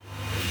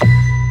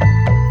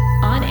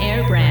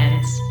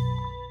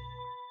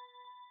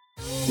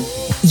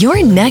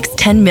Your Next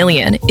 10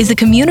 Million is a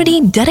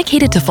community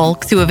dedicated to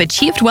folks who have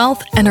achieved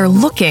wealth and are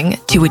looking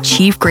to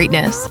achieve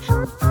greatness.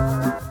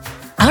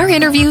 Our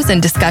interviews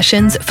and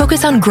discussions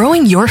focus on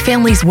growing your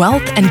family's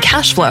wealth and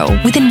cash flow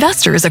with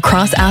investors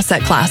across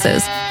asset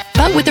classes,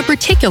 but with a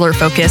particular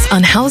focus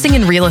on housing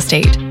and real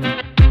estate.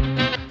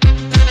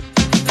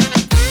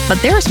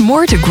 But there's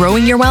more to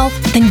growing your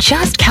wealth than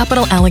just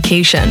capital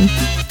allocation.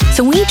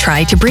 So we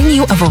try to bring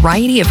you a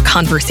variety of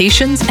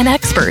conversations and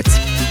experts.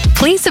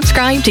 Please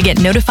subscribe to get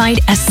notified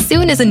as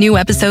soon as a new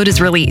episode is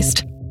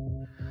released.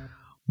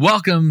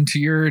 Welcome to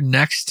your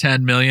Next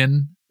 10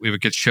 Million. We have a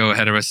good show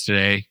ahead of us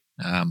today.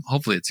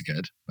 Hopefully it's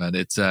good, but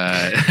it's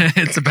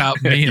it's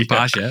about me and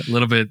Pasha. A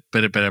little bit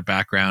of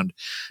background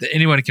that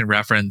anyone can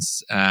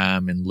reference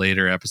in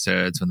later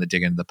episodes when they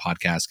dig into the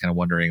podcast, kind of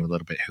wondering a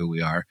little bit who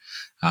we are,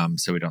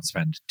 so we don't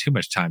spend too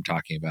much time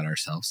talking about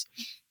ourselves.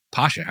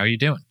 Pasha, how are you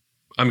doing?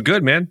 I'm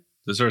good, man.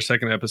 This is our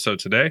second episode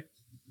today.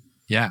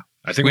 Yeah.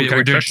 I think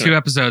we're doing two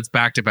episodes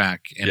back to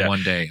back in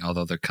one day,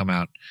 although they'll come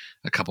out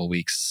a couple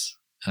weeks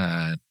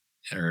or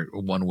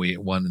 1 week,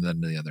 one and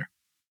then the other.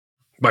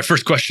 My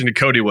first question to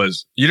Cody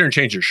was, you didn't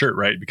change your shirt,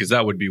 right? Because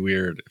that would be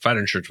weird if I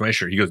didn't change my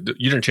shirt. He goes,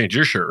 you didn't change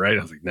your shirt, right?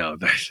 I was like, no.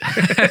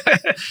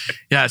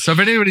 Yeah. So if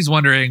anybody's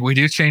wondering, we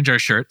do change our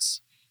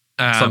shirts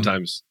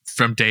sometimes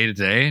from day to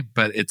day,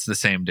 but it's the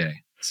same day.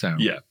 So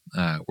yeah,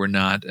 we're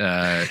not.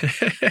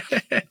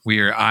 We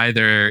are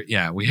either.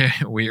 Yeah,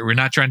 we're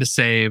not trying to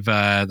save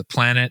the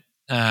planet,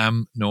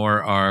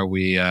 nor are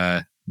we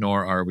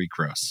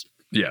gross.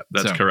 Yeah,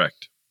 that's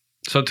correct.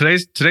 So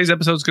today's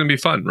episode is going to be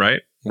fun,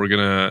 right? We're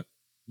gonna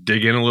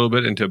dig in a little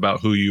bit into about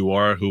who you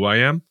are, who I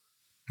am.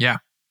 Yeah.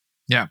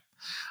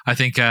 I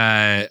think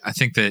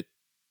that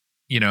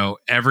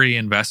every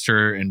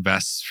investor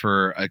invests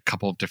for a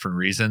couple of different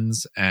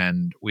reasons,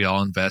 and we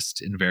all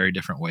invest in very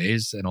different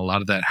ways, and a lot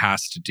of that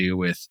has to do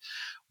with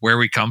where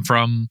we come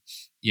from,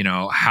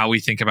 how we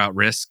think about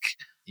risk,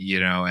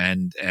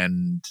 and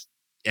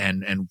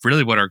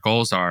really what our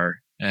goals are,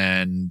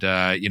 and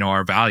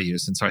our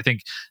values. And so I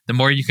think the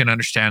more you can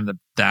understand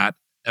that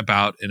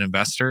about an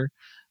investor,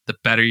 the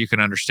better you can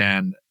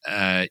understand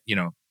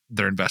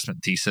their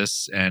investment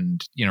thesis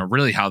and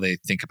really how they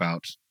think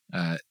about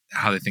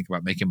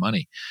making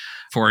money.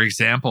 For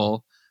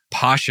example,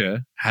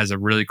 Pasha has a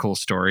really cool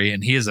story,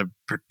 and he has a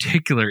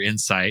particular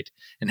insight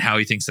in how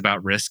he thinks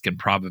about risk and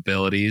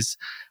probabilities.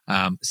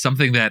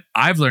 Something that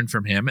I've learned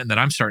from him and that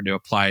I'm starting to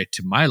apply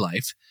to my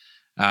life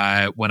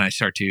when I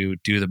start to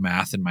do the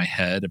math in my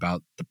head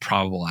about the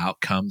probable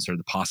outcomes or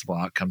the possible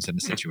outcomes in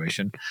a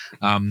situation.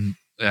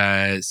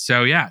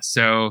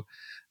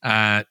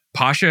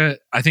 Pasha,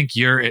 I think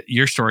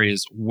your story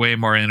is way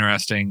more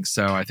interesting.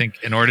 So I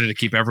think in order to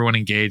keep everyone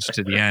engaged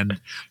to the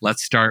end,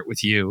 let's start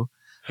with you,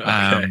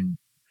 and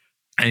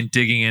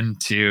digging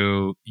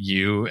into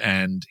you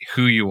and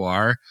who you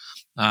are.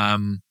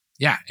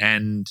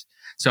 And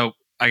so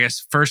I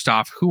guess first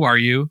off, who are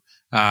you?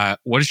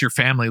 What does your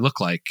family look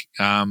like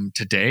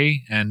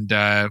today? And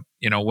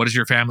what is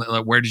your family?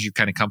 Where did you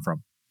kind of come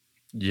from?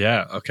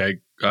 Yeah. Okay.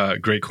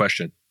 Great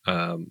question.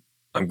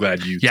 I'm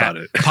glad you thought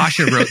it.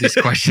 Pasha wrote these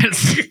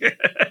questions.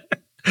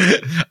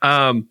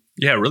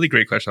 Really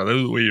great question. I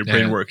love the way your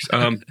brain works.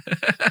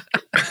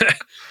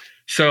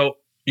 So,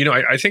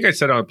 I think I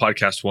said on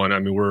podcast one, I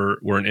mean,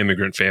 we're an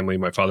immigrant family.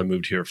 My father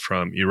moved here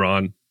from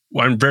Iran.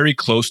 Well, I'm very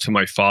close to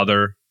my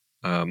father,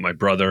 my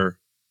brother,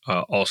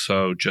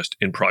 also just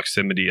in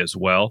proximity as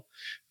well.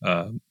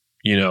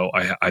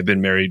 I've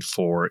been married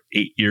for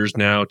 8 years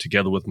now,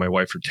 together with my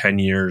wife for 10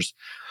 years.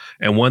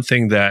 And one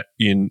thing that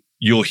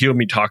you'll hear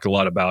me talk a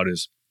lot about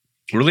is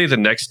really the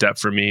next step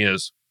for me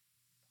is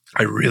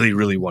I really,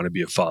 really want to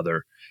be a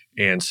father.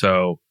 And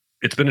so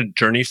it's been a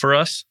journey for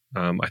us.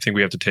 I think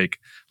we have to take,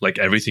 like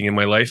everything in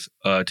my life,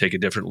 take a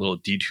different little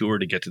detour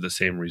to get to the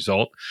same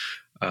result.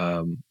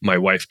 My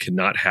wife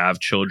cannot have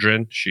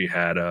children. She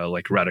had a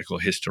radical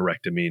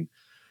hysterectomy,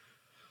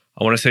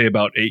 I want to say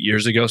about 7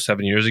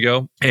 years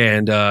ago.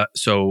 And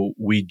so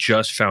we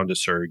just found a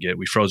surrogate.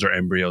 We froze our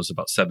embryos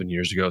about 6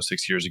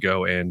 years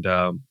ago. And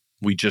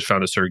we just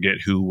found a surrogate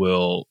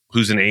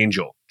who's an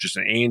angel, just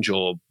an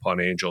angel upon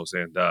angels.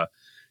 And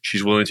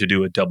she's willing to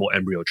do a double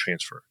embryo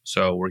transfer.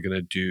 So we're going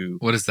to do...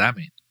 What does that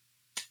mean?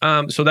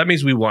 So that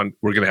means we're going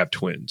to have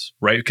twins,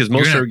 right? Because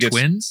most surrogates...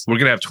 twins? We're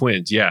going to have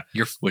twins, yeah.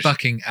 You're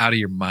fucking out of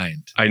your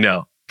mind. I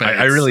know. But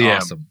I really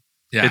awesome. am.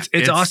 Yeah,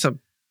 it's awesome.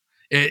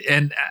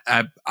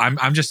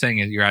 I'm just saying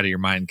you're out of your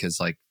mind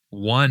because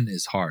one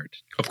is hard.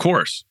 Of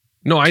course.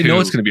 No, I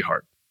know it's going to be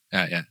hard.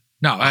 Yeah.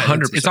 No,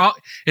 100%.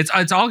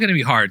 It's all going to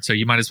be hard. So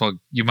you might as well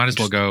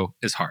go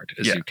as hard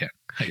as you can.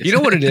 You know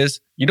what it is?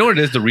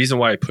 The reason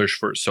why I push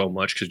for it so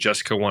much, because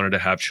Jessica wanted to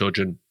have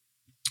children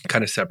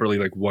kind of separately,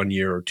 like 1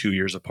 year or 2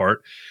 years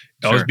apart.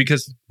 That was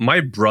because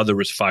my brother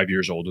was 5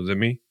 years older than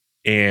me,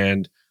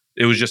 and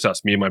it was just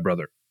us, me and my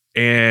brother.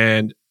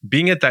 And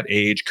being at that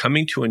age,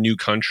 coming to a new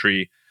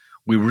country,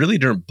 we really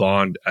didn't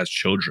bond as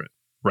children,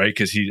 right?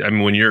 Because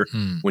when you're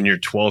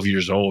 12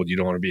 years old, you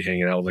don't want to be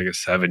hanging out with like a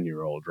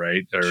 7-year-old,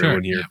 right? Or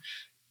when you're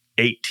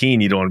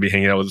 18, you don't want to be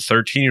hanging out with a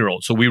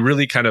 13-year-old. So we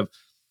really kind of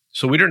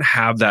So we didn't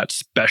have that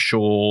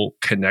special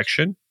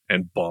connection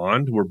and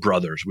bond. We're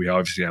brothers. We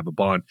obviously have a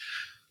bond.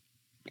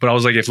 But I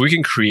was like, if we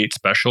can create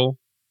special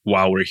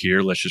while we're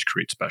here, let's just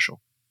create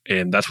special.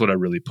 And that's what I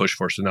really push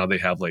for. So now they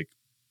have like,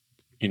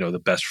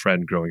 the best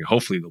friend growing.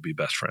 Hopefully they'll be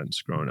best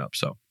friends growing up.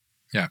 So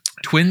yeah,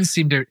 twins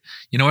seem to,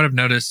 what I've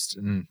noticed,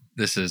 and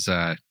this is,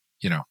 a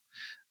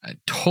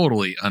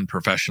totally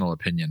unprofessional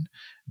opinion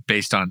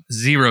based on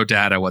zero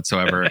data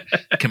whatsoever,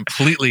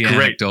 completely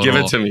anecdotal. Give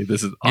it to me.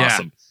 This is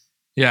awesome.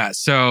 Yeah.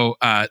 So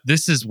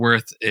this is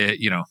worth,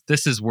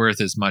 this is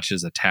worth as much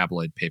as a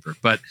tabloid paper.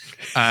 But,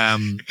 I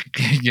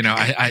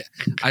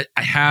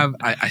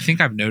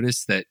think I've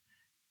noticed that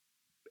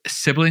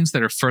siblings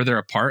that are further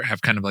apart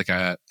have kind of like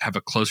have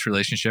a close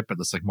relationship, but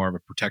it's like more of a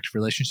protective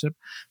relationship.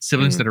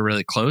 Siblings that are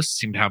really close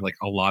seem to have like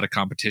a lot of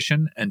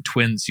competition, and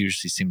twins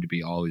usually seem to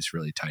be always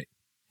really tight.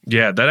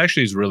 Yeah, that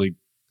actually is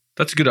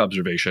that's a good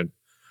observation.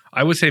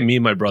 I would say me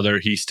and my brother,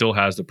 he still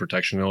has the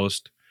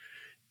protectionist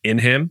in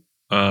him,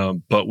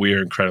 but we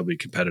are incredibly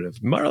competitive.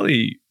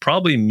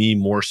 Probably me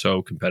more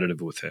so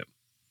competitive with him.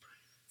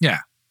 Yeah.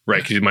 Right,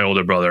 because he's my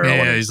older brother.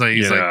 Yeah, he's like,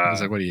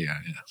 what do you got?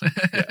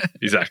 Yeah,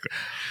 exactly.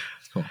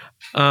 Cool.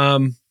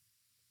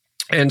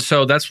 And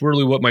so that's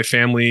really what my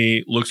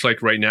family looks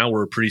like right now.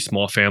 We're a pretty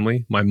small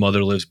family. My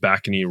mother lives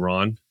back in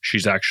Iran.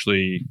 She's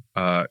actually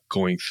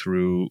going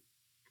through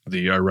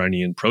the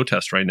Iranian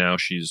protest right now.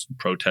 She's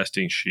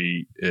protesting.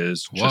 She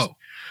is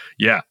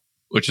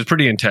which is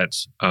pretty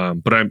intense.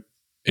 But I'm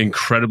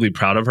incredibly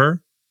proud of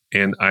her.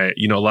 And a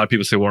lot of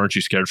people say, well, aren't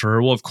you scared for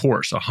her? Well, of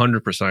course,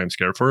 100% I'm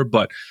scared for her.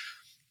 But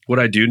what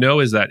I do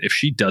know is that if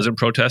she doesn't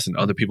protest and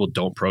other people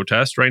don't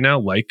protest right now,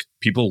 like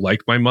people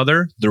like my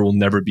mother, there will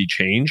never be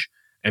change,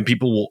 and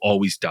people will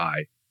always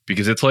die,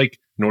 because it's like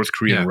North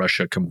Korea and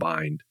Russia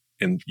combined,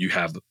 and you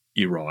have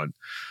Iran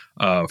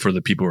for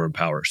the people who are in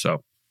power.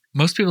 So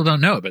most people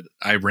don't know, but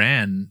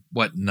Iran,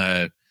 not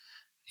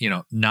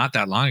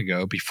that long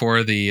ago,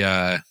 before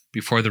the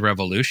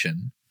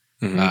revolution,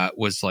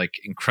 was like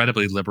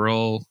incredibly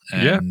liberal,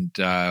 and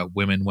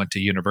women went to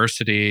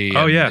university.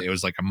 Oh, yeah. It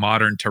was like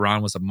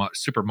Tehran was a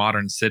super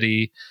modern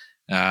city.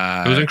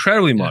 It was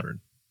incredibly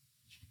modern.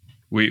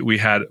 We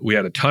had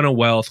a ton of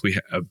wealth. We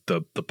had,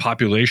 the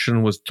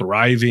population was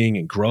thriving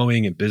and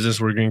growing, and business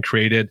were getting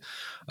created.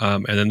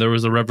 And then there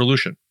was a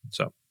revolution.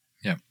 So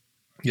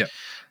yeah.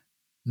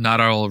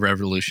 Not all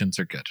revolutions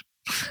are good.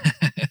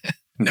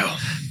 No.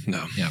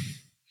 Yeah.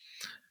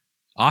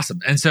 Awesome.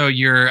 And so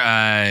your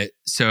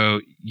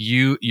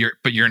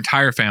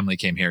entire family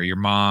came here. Your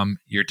mom,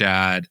 your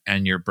dad,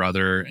 and your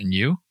brother and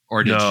you,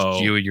 or did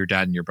you and your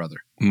dad and your brother?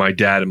 My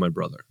dad and my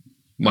brother.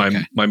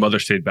 My mother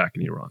stayed back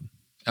in Iran.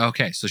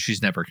 Okay, so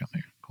she's never come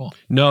here. Cool.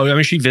 No, I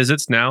mean, she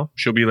visits now.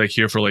 She'll be like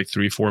here for like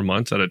 3-4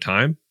 months at a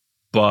time,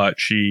 but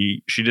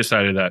she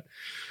decided that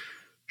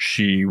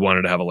she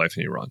wanted to have a life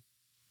in Iran.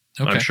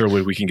 Okay. I'm sure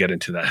we can get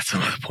into that at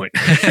some other point.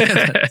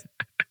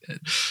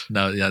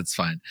 No, that's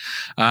fine.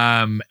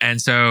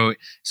 And so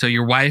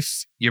your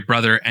wife, your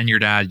brother, and your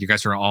dad, you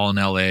guys are all in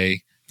LA.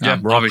 Yeah,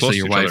 we're obviously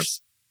your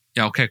wife's.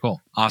 Yeah. Okay. Cool.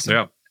 Awesome.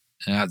 Yeah,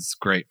 that's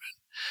great,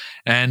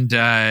 man.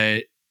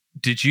 And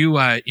did you,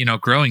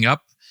 growing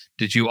up,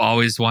 did you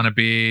always want to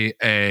be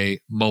a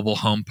mobile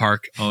home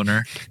park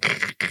owner?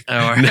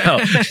 No,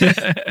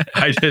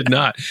 I did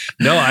not.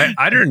 No,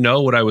 I didn't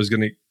know what I was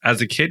going to.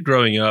 As a kid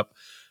growing up,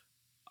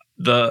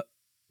 the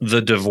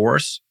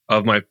divorce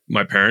of my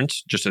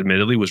parents, just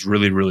admittedly, was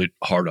really, really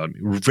hard on me.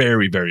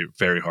 Very, very,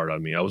 very hard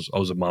on me. I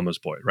was a mama's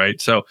boy, right?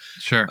 So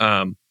sure.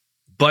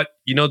 But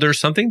there's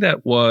something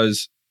that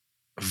was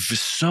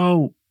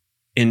so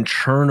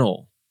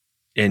internal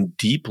and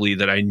deeply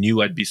that I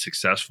knew I'd be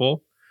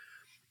successful,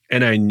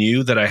 and I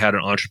knew that I had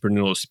an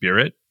entrepreneurial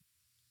spirit.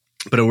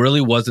 But it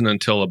really wasn't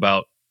until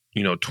about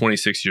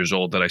 26 years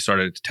old that I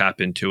started to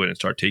tap into it and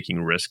start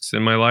taking risks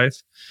in my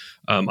life.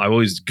 I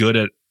was good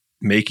at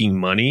making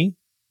money,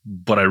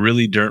 but I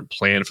really didn't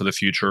plan for the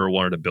future or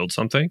wanted to build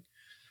something.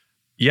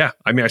 Yeah.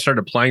 I mean, I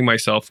started applying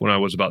myself when I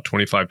was about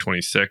 25,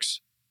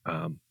 26.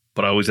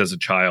 But always as a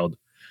child,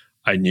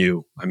 I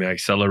knew. I mean, I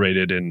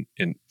accelerated in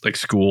like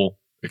school,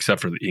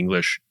 except for the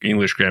English.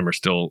 English grammar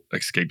still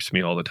escapes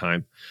me all the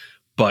time.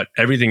 But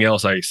everything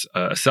else I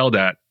excelled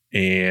at,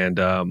 and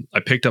I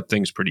picked up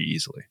things pretty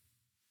easily.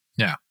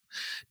 Yeah.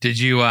 Did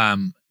you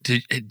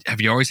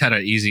have you always had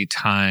an easy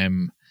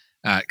time?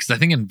 Because I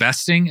think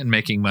investing and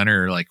making money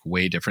are like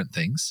way different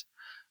things.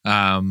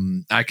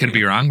 I could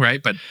be wrong,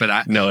 right? But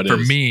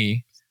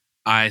me,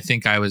 I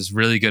think I was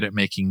really good at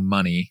making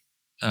money.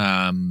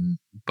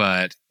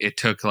 But it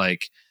took a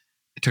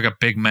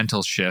big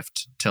mental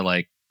shift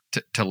to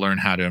learn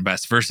how to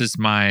invest versus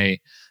my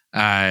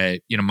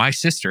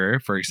sister,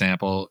 for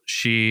example.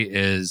 She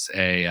is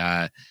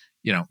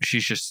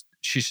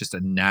she's just a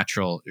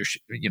natural,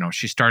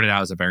 she started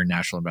out as a very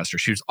natural investor.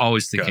 She was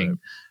always thinking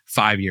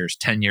 5 years,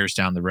 10 years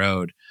down the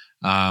road.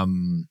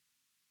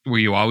 Were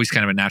you always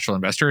kind of a natural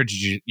investor, or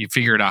did you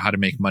figure out how to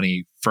make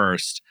money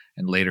first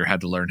and later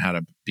had to learn how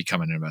to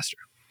become an investor?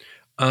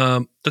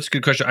 That's a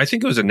good question. I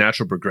think it was a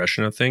natural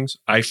progression of things.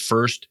 I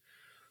first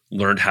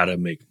learned how to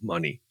make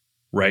money.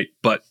 right?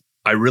 But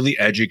I really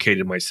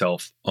educated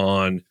myself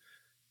on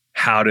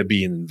how to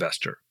be an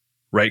investor,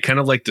 right? Kind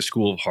of like the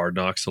School of Hard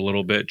Knocks a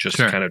little bit, just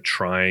kind of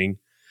trying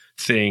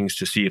things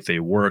to see if they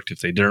worked, if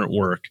they didn't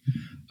work.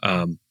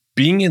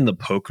 Being in the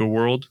poker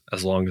world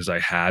as long as I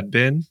had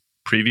been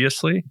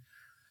previously,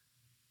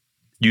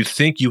 you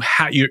think you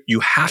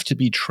have to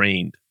be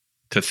trained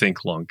to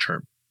think long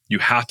term. You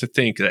have to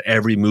think that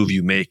every move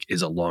you make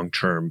is a long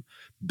term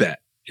bet.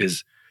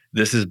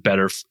 This is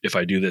better if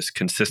I do this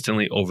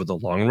consistently over the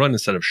long run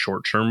instead of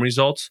short term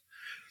results.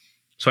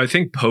 So I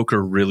think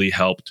poker really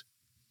helped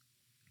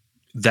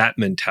that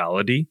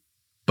mentality,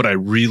 but I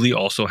really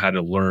also had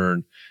to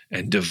learn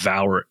and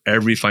devour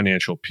every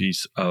financial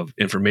piece of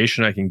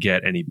information I can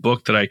get, any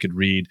book that I could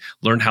read,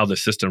 learn how the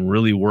system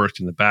really worked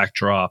in the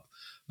backdrop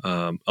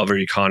of our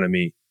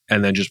economy,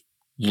 and then just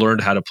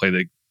learned how to play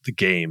the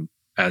game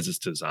as it's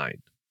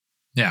designed.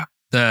 Yeah.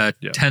 The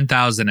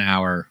 10,000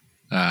 hour,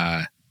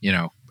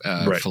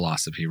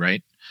 philosophy,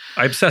 right?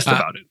 I obsessed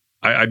about it.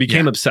 I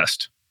became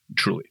obsessed,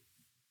 truly.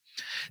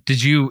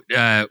 Did you,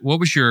 what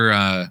was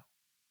your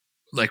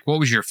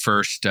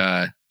first,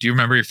 do you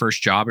remember your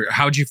first job, or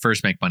how did you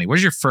first make money? What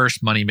was your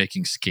first money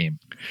making scheme?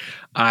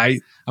 I'm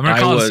going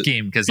to call it a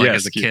scheme because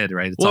as a kid,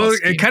 right?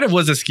 It kind of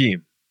was a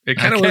scheme. Was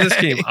a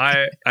scheme.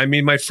 I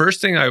mean, my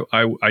first thing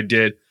I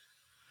did,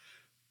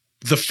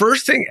 the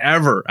first thing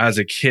ever as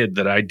a kid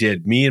that I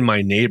did, me and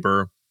my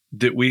neighbor,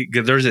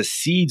 there's a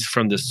seeds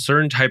from this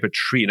certain type of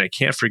tree, and I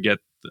can't forget.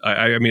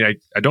 I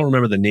don't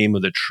remember the name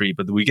of the tree,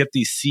 but we get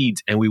these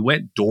seeds, and we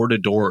went door to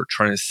door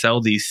trying to sell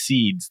these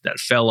seeds that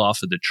fell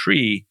off of the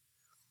tree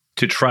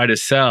to try to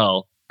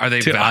sell. Are they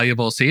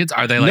valuable seeds?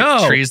 Are they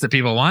like trees that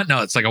people want?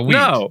 No, it's like a weed.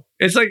 No,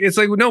 it's like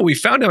no. We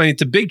found them. I mean,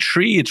 it's a big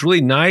tree. It's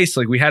really nice.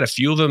 Like we had a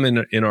few of them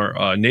in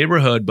our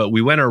neighborhood, but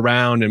we went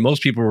around, and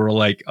most people were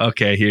like,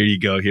 "Okay, here you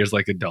go. Here's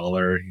like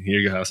 $1. Here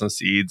you have some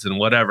seeds and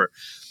whatever."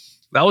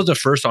 That was the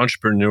first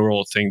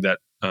entrepreneurial thing that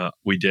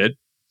we did.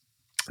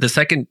 The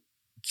second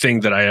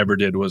thing that I ever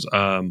did was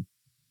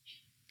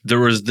there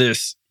was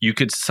this. You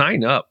could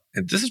sign up,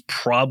 and this is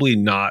probably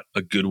not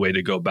a good way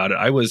to go about it.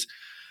 I was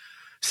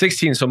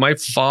 16. So my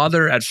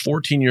father at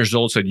 14 years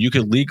old said, you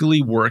could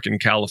legally work in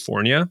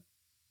California.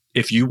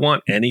 If you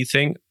want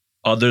anything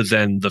other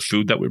than the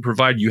food that we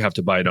provide, you have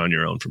to buy it on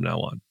your own from now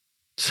on.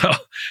 So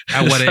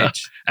at what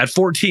age? At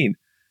 14.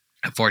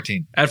 At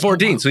 14. At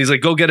 14. Oh, wow. So he's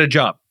like, go get a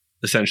job,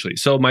 essentially.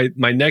 So my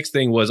next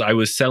thing was I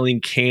was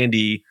selling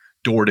candy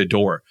door to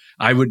door.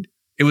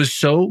 It was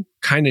so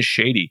kind of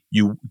shady.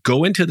 You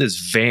go into this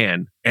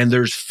van and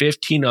there's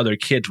 15 other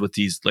kids with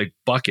these like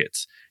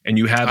buckets. And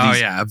you have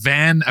a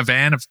van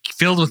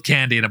filled with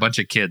candy and a bunch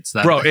of kids.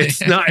 Bro, it's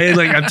not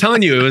like I'm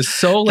telling you, it was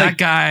so like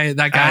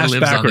that guy lives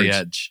backwards on the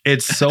edge.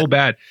 It's so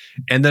bad.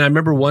 And then I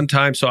remember one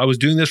time, so I was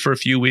doing this for a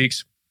few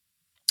weeks.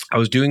 I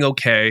was doing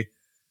okay.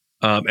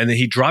 And then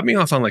he dropped me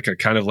off on like a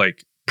kind of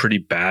like pretty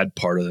bad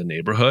part of the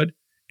neighborhood.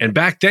 And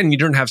back then you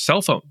didn't have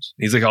cell phones.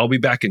 He's like, I'll be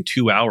back in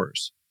 2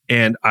 hours.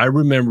 And I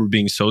remember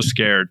being so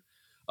scared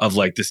of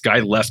like, this guy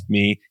left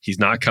me. He's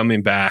not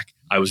coming back.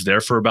 I was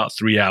there for about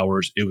 3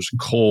 hours. It was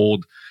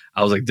cold.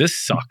 I was like, this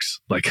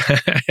sucks. Like,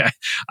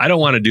 I don't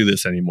want to do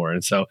this anymore.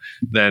 And so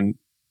then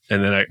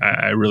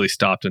I really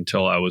stopped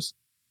until I was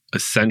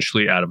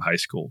essentially out of high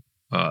school.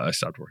 I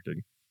stopped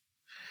working.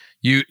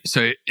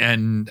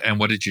 And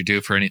what did you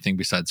do for anything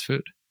besides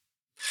food?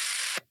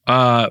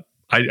 I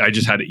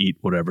just had to eat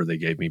whatever they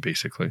gave me,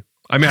 basically.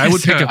 I mean, I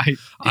would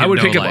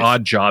pick up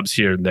odd jobs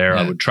here and there.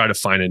 Yeah. I would try to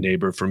find a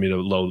neighbor for me to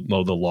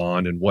mow the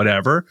lawn and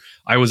whatever.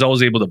 I was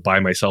always able to buy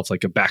myself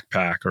like a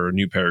backpack or a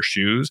new pair of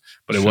shoes,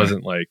 but it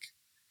wasn't like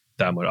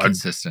that much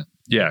consistent.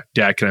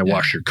 Dad, can I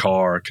wash your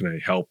car? Can I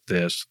help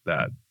this,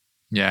 that?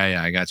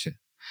 Yeah, I got you.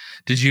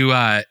 Did you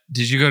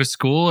go to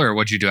school, or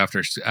what did you do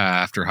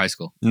after high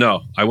school?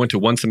 No, I went to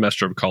one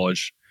semester of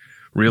college,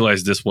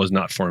 realized this was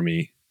not for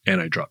me, and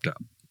I dropped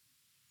out.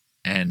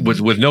 And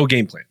with no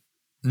game plan.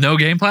 No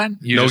game plan?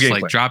 You just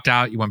like dropped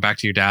out, you went back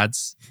to your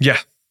dad's? Yeah.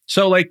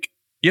 So like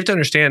you have to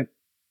understand,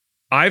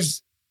 I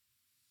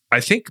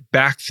think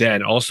back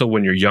then also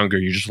when you're younger,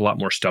 you're just a lot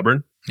more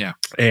stubborn. Yeah.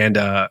 And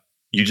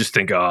you just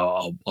think,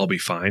 oh, I'll be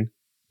fine.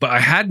 But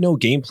I had no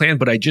game plan,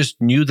 but I just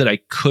knew that I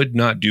could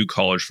not do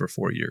college for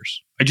 4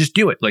 years. I just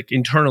knew it like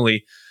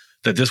internally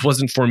that this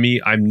wasn't for me.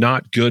 I'm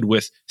not good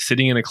with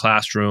sitting in a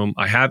classroom.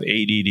 I have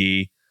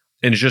ADD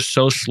and it's just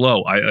so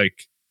slow.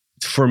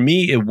 For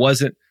me, it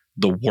wasn't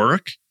the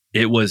work.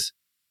 It was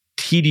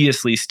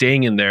tediously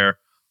staying in there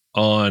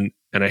and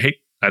I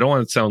don't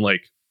want to sound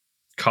like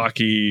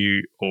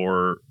cocky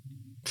or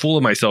full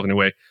of myself in a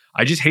way.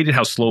 I just hated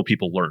how slow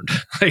people learned.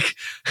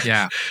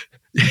 Yeah.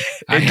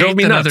 I hate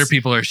that other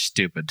people are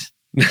stupid.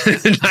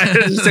 I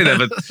didn't say that,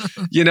 but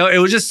it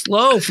was just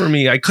slow for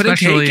me. I couldn't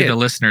take it. Especially the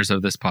listeners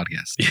of this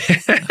podcast.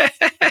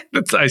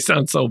 I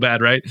sound so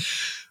bad, right?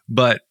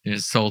 But you're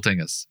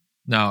insulting us.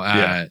 No,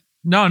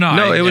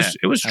 No, it was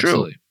true.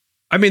 Absolutely.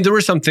 I mean, there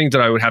were some things that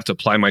I would have to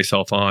apply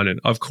myself on. And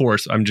of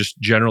course, I'm just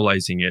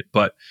generalizing it.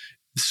 But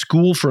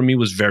school for me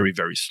was very,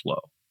 very slow.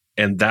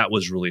 And that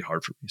was really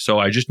hard for me. So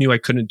I just knew I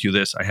couldn't do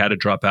this. I had to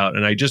drop out.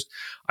 And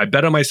I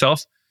bet on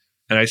myself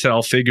and I said,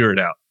 I'll figure it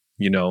out.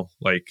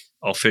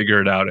 I'll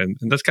figure it out. And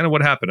that's kind of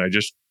what happened. I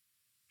just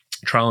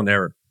trial and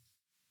error.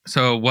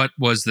 So what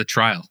was the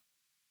trial?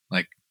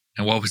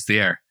 And what was the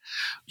error?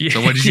 Yeah.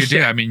 So what did you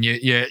do? I mean,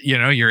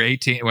 you're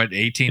 18,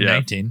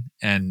 19,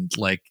 and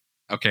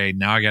okay,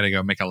 now I got to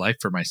go make a life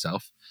for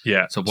myself.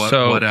 Yeah. So what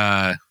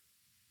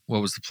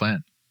was the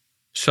plan?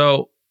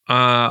 So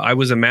I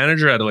was a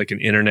manager at an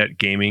internet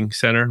gaming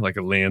center, like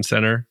a LAN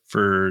center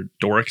for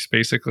dorks,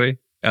 basically,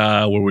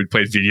 where we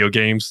played video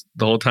games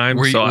the whole time.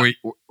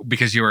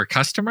 Because you were a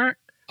customer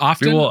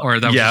often, or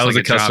that was I was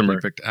a customer.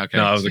 Okay,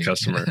 no, I was a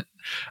customer.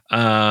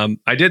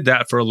 I did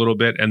that for a little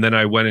bit, and then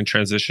I went and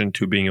transitioned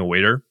to being a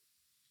waiter.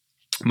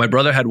 My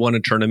brother had won a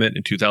tournament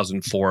in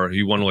 2004.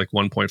 He won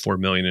 1.4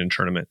 million in a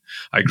tournament.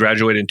 I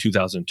graduated in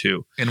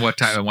 2002. In what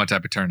type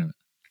of tournament?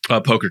 A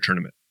poker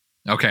tournament.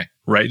 Okay.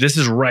 Right. This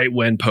is right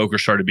when poker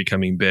started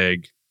becoming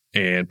big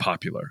and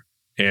popular.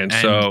 And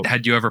so,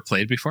 had you ever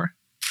played before?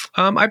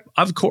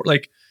 Of course,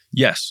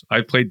 yes,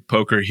 I played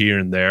poker here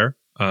and there,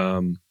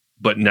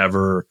 but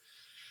never.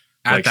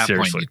 At that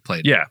seriously. point, you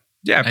played. Yeah.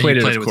 I played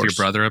it with your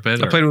brother a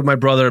bit? I played with my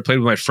brother. I played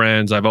with my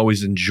friends. I've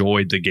always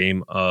enjoyed the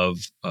game of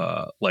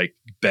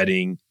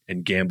betting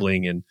and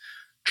gambling and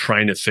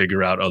trying to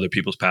figure out other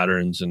people's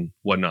patterns and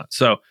whatnot.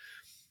 So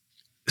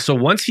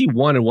once he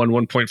won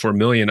 1.4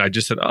 million, I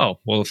just said, oh,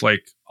 well,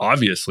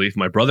 obviously if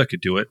my brother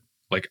could do it,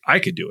 I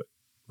could do it.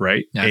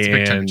 Right. Yeah, it's a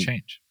big chunk of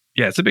change.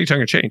 Yeah, it's a big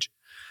chunk of change,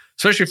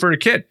 especially for a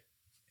kid.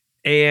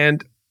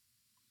 And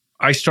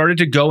I started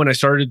to go and I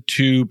started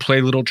to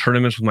play little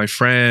tournaments with my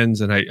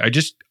friends. And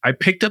I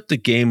picked up the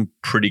game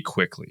pretty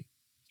quickly.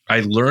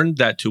 I learned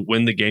that to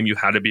win the game, you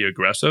had to be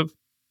aggressive.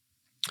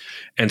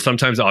 And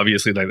sometimes,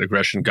 obviously, that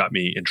aggression got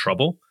me in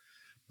trouble.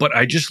 But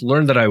I just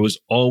learned that I was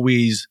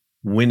always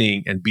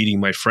winning and beating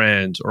my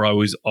friends, or I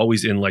was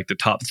always in the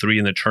top 3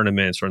 in the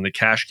tournaments or in the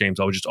cash games.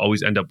 I would just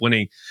always end up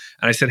winning.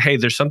 And I said, hey,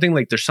 there's something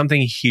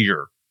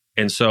here.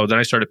 And so then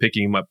I started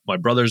picking up my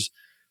brother's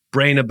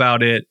brain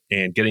about it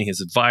and getting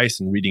his advice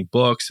and reading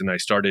books. And I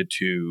started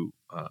to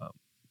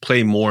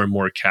play more and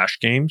more cash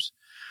games.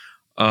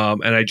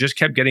 And I just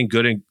kept getting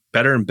good and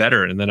better and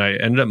better. And then I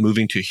ended up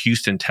moving to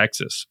Houston,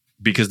 Texas,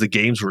 because the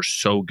games were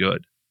so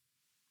good.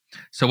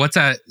 So what's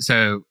that?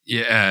 So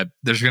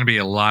there's going to be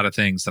a lot of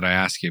things that I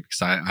ask you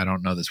because I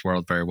don't know this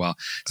world very well.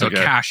 So okay.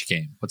 A cash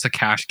game. What's a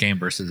cash game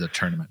versus a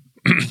tournament?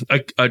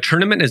 A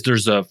tournament is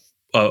there's a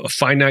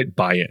finite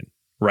buy-in.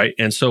 Right.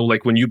 And so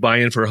when you buy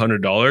in for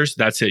 $100,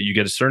 that's it. You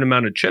get a certain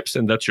amount of chips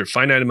and that's your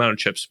finite amount of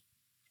chips.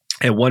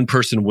 And one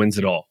person wins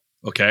it all.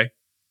 Okay.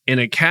 In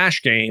a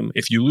cash game,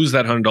 if you lose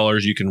that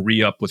 $100, you can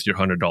re-up with your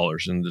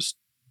 $100 in this,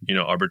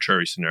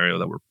 arbitrary scenario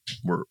that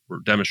we're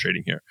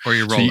demonstrating here. Or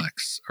your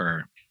Rolex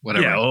or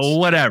whatever. Yeah,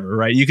 whatever.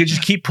 Right. You could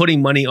just keep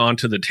putting money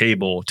onto the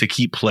table to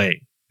keep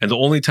playing. And the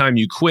only time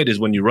you quit is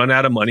when you run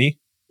out of money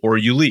or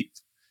you leave.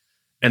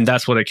 And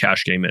that's what a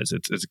cash game is.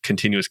 It's a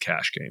continuous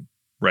cash game.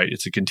 Right.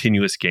 It's a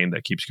continuous game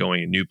that keeps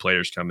going and new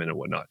players come in and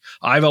whatnot.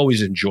 I've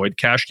always enjoyed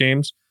cash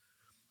games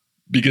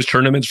because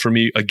tournaments for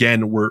me,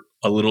 again, were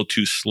a little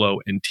too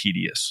slow and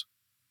tedious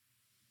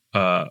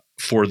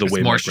for the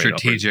way more my brain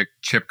strategic operates.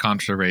 Chip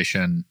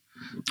conservation.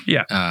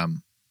 Yeah.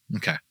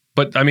 Okay.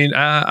 But I mean,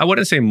 I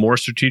wouldn't say more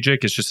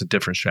strategic. It's just a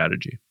different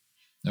strategy.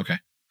 Okay.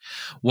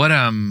 What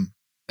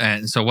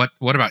and so what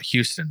about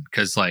Houston?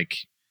 Because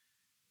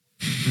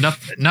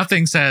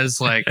nothing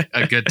says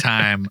a good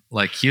time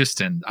like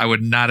Houston. I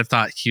would not have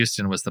thought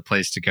Houston was the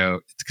place to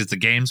go because the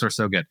games are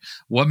so good.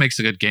 What makes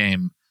a good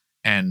game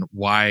and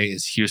why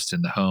is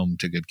Houston the home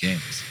to good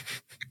games?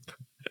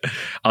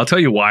 I'll tell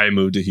you why I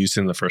moved to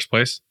Houston in the first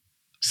place.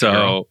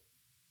 So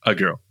a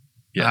girl.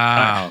 Yeah.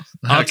 Wow.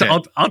 Okay.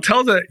 I'll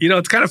tell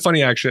it's kind of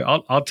funny actually.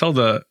 I'll tell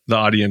the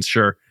audience,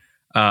 sure.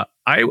 I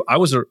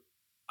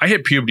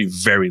hit puberty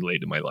very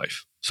late in my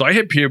life. So I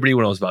hit puberty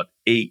when I was about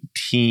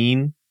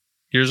 18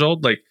 years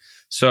old. In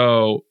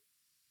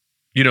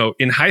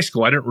high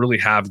school, I didn't really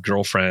have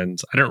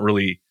girlfriends. I didn't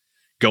really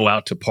go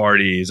out to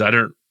parties. I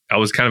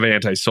was kind of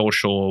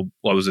antisocial.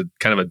 I was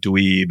kind of a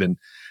dweeb and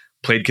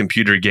played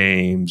computer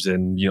games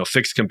and,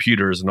 fixed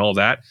computers and all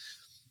that.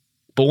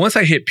 But once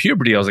I hit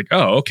puberty, I was like,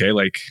 oh, okay. I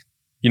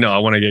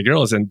want to get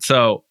girls. And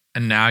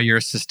now your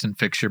assistant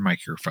fixed your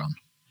microphone.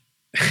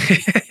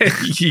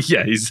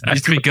 Yeah, exactly. You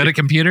used to be good at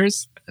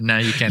computers, and now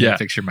you can't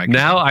fix your microphone.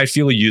 Now I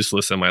feel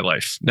useless in my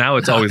life. Now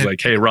it's always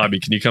hey, Robbie,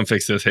 can you come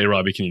fix this? Hey,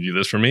 Robbie, can you do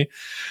this for me?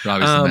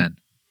 Robbie's the man.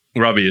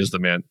 Robbie is the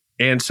man.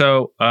 And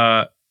so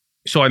I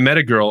met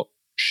a girl.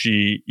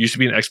 She used to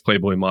be an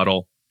ex-Playboy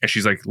model, and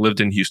she's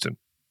lived in Houston.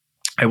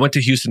 I went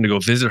to Houston to go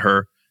visit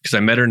her because I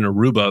met her in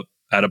Aruba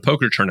at a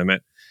poker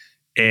tournament.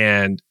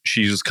 And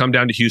she's come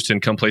down to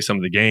Houston, come play some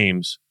of the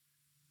games.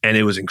 And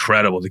it was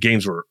incredible. The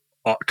games were,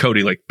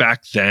 Cody,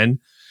 back then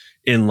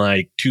in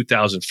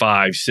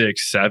 2005,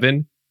 6,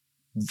 7,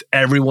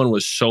 everyone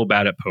was so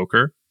bad at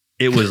poker.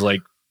 It was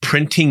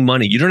printing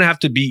money. You don't have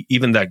to be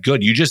even that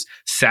good. You just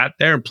sat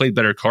there and played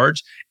better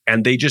cards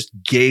and they just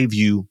gave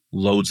you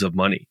loads of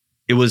money.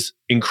 It was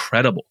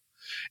incredible.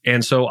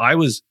 And so I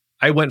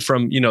went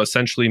from,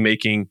 essentially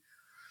making,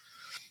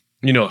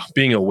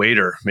 being a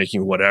waiter,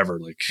 making whatever,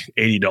 like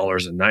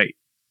 $80 a night,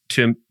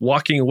 to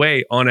walking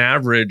away on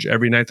average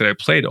every night that I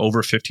played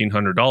over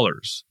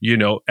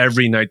 $1,500,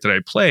 every night that I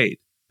played.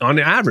 On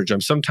average,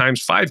 I'm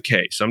sometimes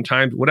 5K,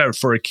 sometimes whatever.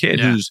 For a kid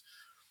who's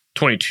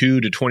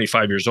 22 to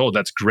 25 years old,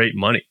 that's great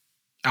money.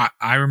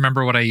 I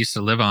remember what I used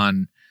to live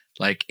on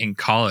like in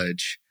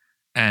college,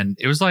 and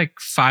it was like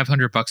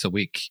 $500 a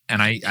week.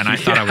 And I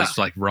thought I was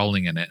like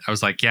rolling in it. I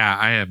was like, yeah,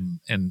 I am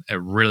in a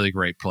really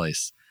great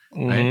place.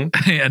 Right?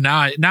 And now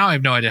I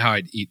have no idea how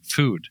I'd eat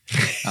food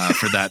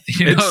for that.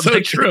 It's so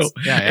true.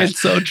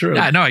 It's so true.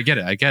 Yeah, no, I get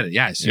it.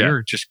 Yeah. So you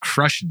were just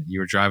crushing it.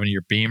 You were driving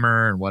your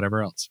Beamer and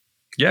whatever else.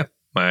 Yeah.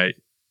 I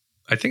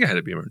think I had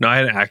a Beamer. No, I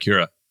had an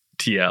Acura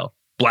TL.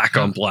 Black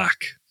on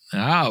black.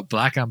 Oh,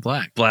 black on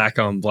black. Black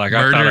on black.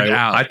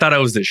 I thought I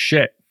was the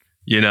shit,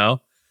 Yeah.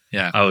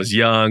 I was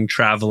young,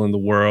 traveling the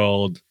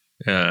world,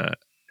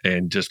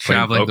 and just playing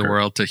traveling poker. the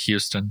world to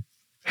Houston.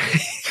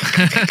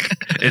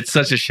 It's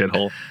such a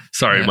shithole.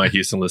 Sorry, my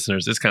Houston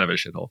listeners. It's kind of a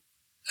shithole.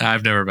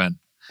 I've never been.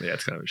 Yeah,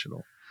 it's kind of a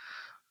shithole.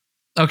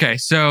 Okay,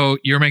 so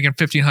you're making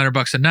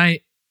 $1,500 a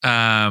night,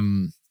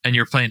 and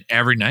you're playing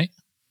every night?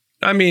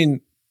 I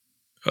mean,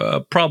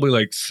 probably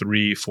like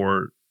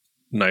 3-4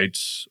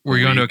 nights. Were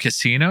you going to a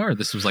casino, or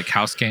this was like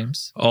house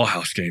games? All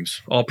house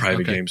games, all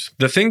private games.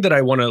 The thing that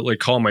I want to like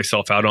call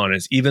myself out on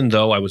is, even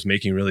though I was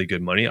making really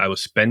good money, I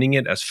was spending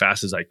it as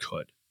fast as I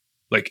could.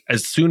 Like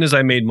as soon as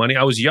I made money,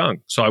 I was young.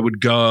 So I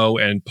would go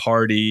and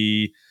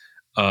party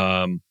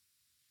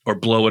or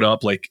blow it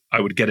up. Like I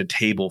would get a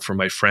table for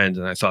my friends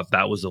and I thought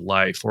that was the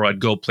life. Or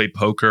I'd go play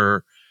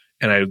poker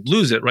and I'd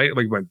lose it, right?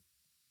 Like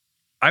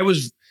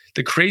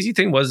the crazy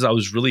thing was I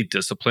was really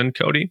disciplined,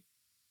 Cody,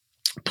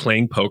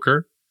 playing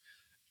poker.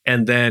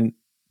 And then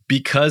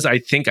because I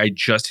think I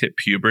just hit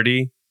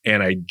puberty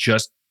and I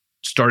just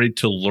started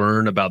to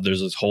learn about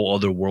there's this whole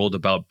other world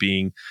about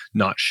being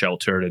not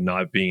sheltered and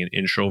not being an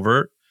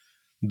introvert,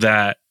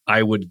 that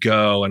I would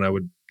go and I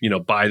would,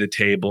 buy the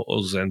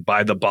tables and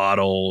buy the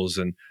bottles,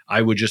 and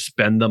I would just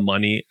spend the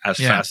money as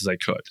fast as I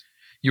could.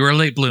 You were a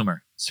late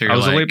bloomer. So I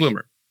was a late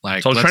bloomer. So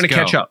I was trying to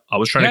catch up.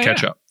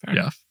 Fair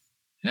enough.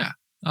 Yeah.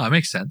 Oh, that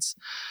makes sense.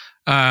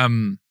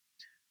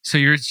 So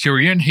you're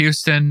in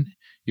Houston,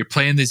 you're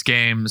playing these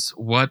games.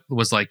 What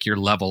was like your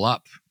level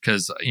up?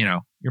 Because,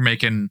 you're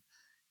making,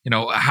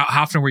 how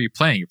often were you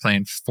playing? You're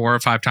playing 4 or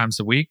 5 times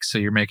a week. So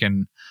you're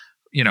making,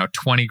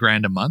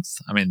 $20,000 a month.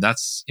 I mean,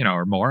 that's,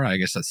 or more. I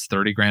guess that's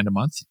 $30,000 a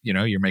month.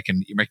 You're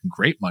making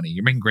great money.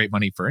 You're making great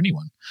money for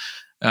anyone.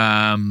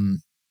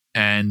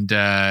 And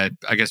I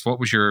guess what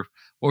was your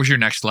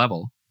next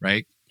level,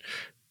 right?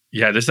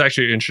 Yeah, this is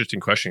actually an interesting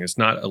question. It's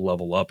not a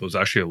level up. It was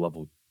actually a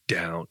level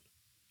down,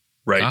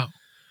 right? Oh.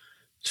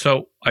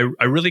 So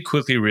I really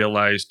quickly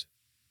realized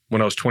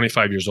when I was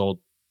 25 years old,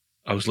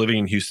 I was living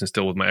in Houston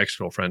still with my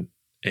ex-girlfriend.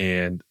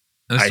 And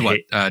this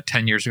is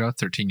 10 years ago,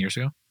 13 years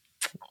ago?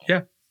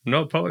 Yeah.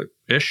 No, probably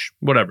ish,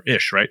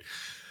 right?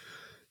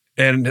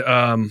 And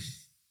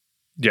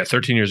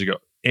 13 years ago.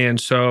 And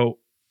so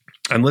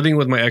I'm living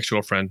with my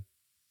ex-girlfriend.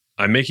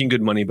 I'm making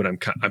good money, but I'm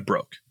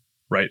broke,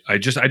 right? I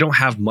don't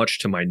have much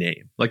to my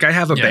name. Like I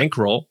have a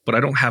bankroll, but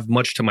I don't have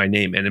much to my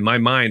name. And in my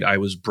mind, I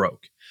was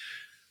broke,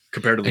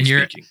 comparatively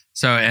speaking.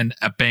 So, and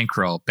a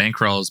bankroll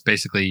is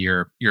basically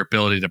your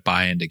ability to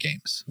buy into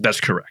games. That's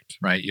correct.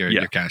 Right?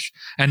 Your cash.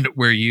 And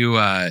where you,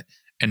 and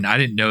I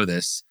didn't know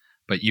this,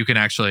 but you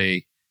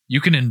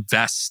can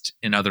invest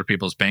in other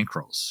people's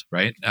bankrolls,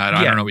 right?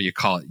 I don't know what you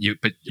call it. You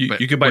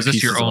could buy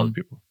pieces your own, of other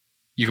people.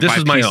 You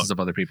could buy pieces of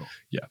other people.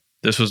 Yeah.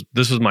 This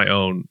was my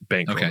own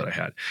bankroll that I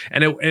had.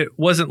 And it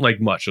wasn't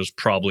like much. It was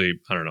probably,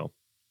 I don't know.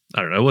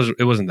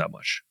 It wasn't that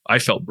much. I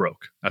felt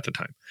broke at the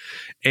time.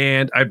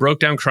 And I broke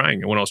down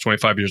crying. And when I was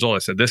 25 years old, I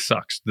said, this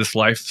sucks. This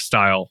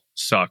lifestyle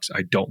sucks.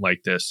 I don't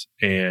like this.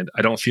 And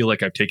I don't feel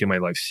like I've taken my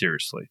life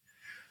seriously.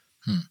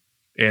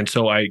 And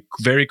so I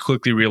very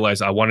quickly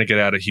realized I want to get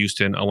out of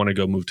Houston. I want to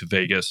go move to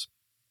Vegas.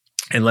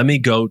 And I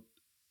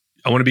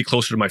want to be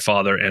closer to my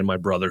father and my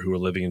brother who are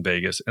living in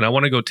Vegas. And I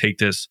want to go take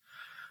this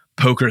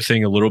poker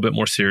thing a little bit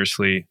more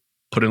seriously,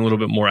 put in a little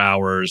bit more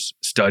hours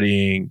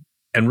studying,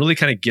 and really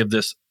kind of give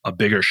this a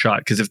bigger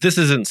shot. Because if this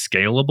isn't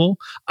scalable,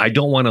 I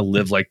don't want to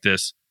live like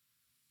this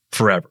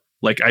forever.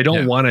 Like I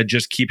don't want to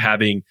just keep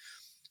having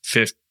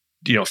 15K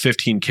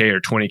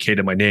or 20K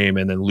to my name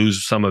and then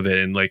lose some of it.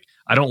 And like,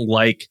 I don't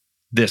like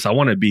this. I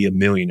want to be a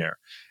millionaire.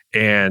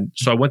 And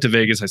so I went to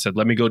Vegas. I said,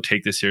 let me go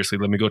take this seriously.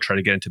 Let me go try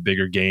to get into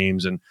bigger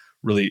games and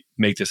really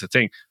make this a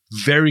thing.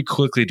 Very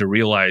quickly to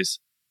realize,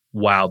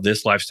 wow,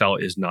 this lifestyle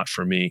is not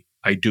for me.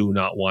 I do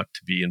not want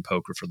to be in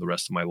poker for the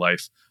rest of my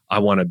life. I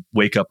want to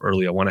wake up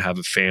early. I want to have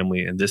a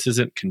family. And this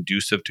isn't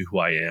conducive to who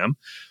I am.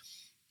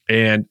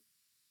 And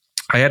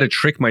I had to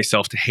trick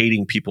myself to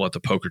hating people at the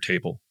poker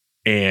table.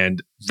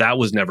 And that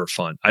was never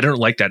fun. I don't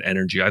like that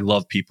energy. I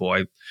love people.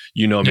 I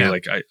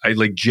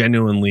like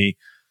genuinely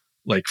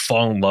like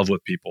fall in love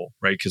with people,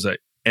 right?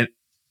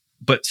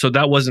 But so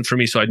that wasn't for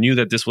me. So I knew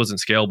that this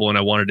wasn't scalable and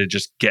I wanted to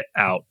just get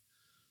out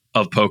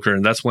of poker.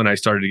 And that's when I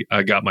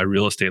got my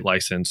real estate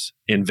license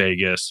in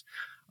Vegas,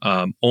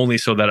 only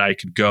so that I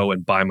could go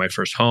and buy my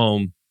first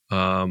home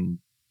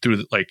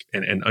through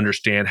and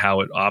understand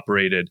how it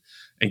operated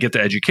and get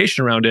the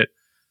education around it.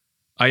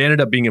 I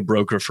ended up being a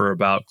broker for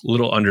about a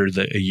little under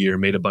a year,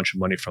 made a bunch of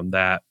money from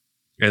that.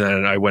 And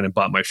then I went and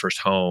bought my first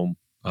home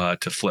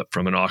to flip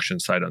from an auction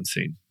sight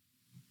unseen.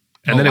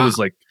 And then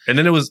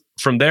it was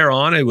from there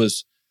on, it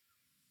was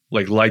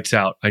like lights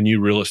out. I knew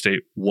real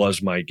estate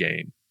was my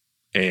game.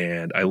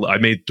 And I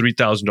made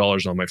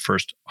 $3,000 on my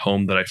first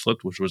home that I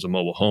flipped, which was a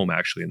mobile home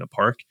actually in a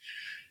park.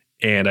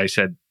 And I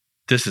said,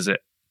 this is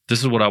it. This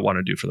is what I want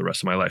to do for the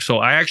rest of my life. So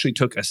I actually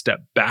took a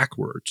step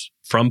backwards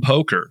from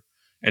poker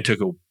and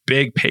took a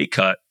big pay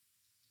cut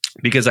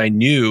because I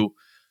knew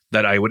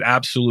that I would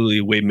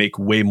absolutely make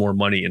way more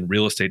money in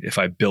real estate if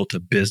I built a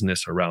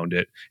business around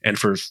it. And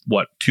for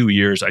 2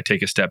 years, I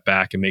take a step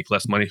back and make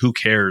less money. Who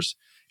cares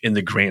in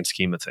the grand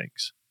scheme of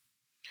things?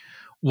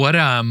 What,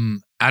 out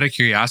of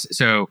curiosity,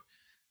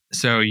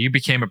 so you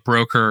became a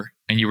broker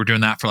and you were doing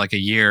that for like a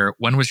year.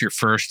 When was your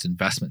first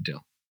investment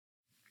deal?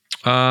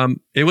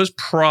 It was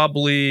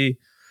probably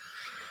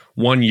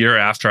 1 year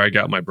after I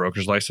got my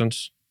broker's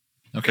license.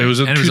 Okay. It was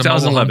in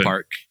 2011.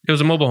 Park. It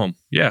was a mobile home.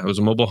 Yeah, it was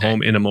a mobile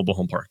home in a mobile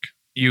home park.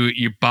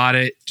 You bought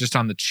it just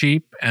on the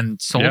cheap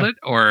and sold it,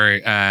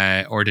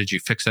 or did you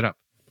fix it up?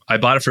 I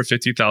bought it for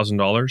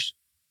 $50,000,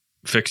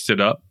 fixed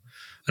it up,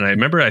 and I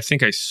remember I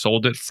think I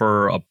sold it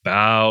for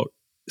about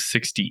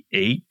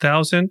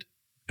 $68,000,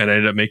 and I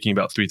ended up making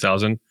about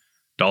 $3,000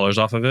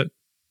 off of it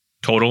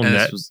total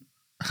net.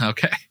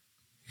 Okay.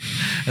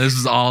 And this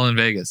was all in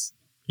Vegas.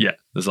 Yeah,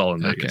 this is all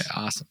in Vegas.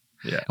 Okay, awesome.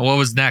 Yeah. And what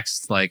was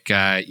next? Like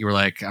you were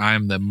like,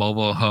 I'm the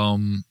mobile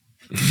home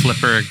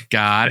flipper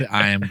god.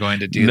 I am going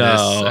to do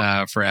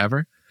this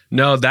forever.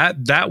 No,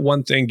 that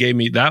one thing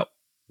that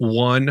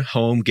one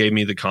home gave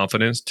me the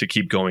confidence to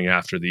keep going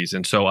after these.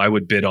 And so I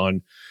would bid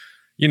on,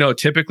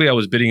 typically I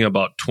was bidding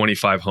about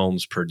 25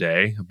 homes per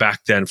day.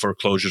 Back then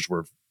foreclosures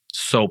were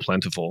so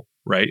plentiful,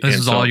 right? This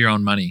is all your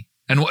own money.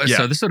 And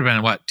so this would have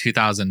been what,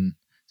 2000,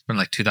 it's been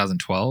like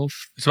 2012?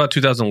 It's about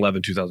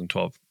 2011,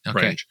 2012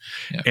 range.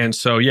 Yeah. And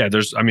so,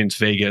 it's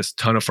Vegas,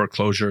 ton of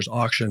foreclosures,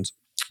 auctions.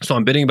 So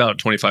I'm bidding about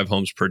 25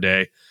 homes per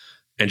day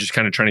and just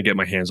kind of trying to get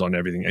my hands on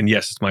everything. And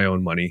yes, it's my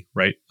own money,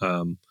 right?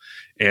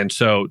 And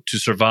so to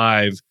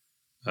survive,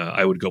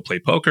 I would go play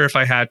poker if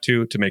I had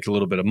to make a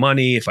little bit of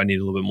money. If I needed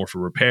a little bit more for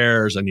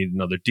repairs, I needed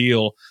another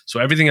deal. So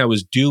everything I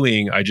was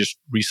doing, I just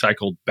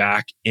recycled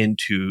back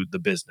into the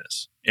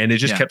business. And it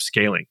just kept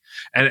scaling.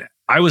 And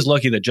I was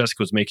lucky that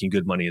Jessica was making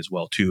good money as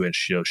well too. And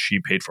she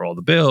paid for all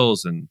the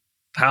bills and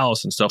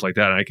house and stuff like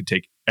that. And I could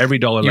take every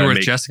dollar that I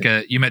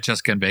made. You met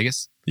Jessica in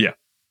Vegas? Yeah.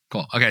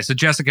 Cool. Okay, so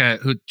Jessica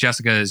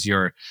is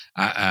your,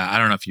 I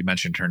don't know if you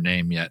mentioned her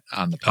name yet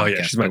on the podcast. Oh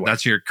yeah, she's my wife.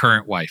 That's your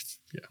current wife.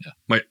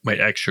 Yeah. My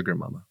ex-sugar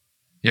mama.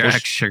 Your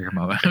ex-sugar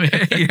mama.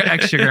 Your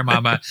ex-suger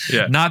mama.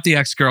 Yeah. Not the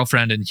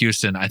ex-girlfriend in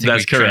Houston. I think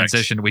that's correct.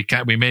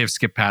 Transitioned. We may have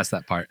skipped past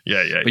that part.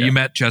 Yeah. But you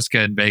met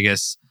Jessica in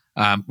Vegas.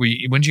 When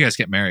did you guys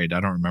get married? I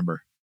don't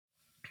remember.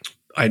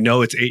 I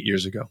know it's 8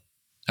 years ago.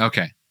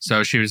 Okay.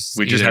 So she was...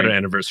 We just had an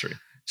anniversary.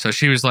 So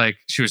she was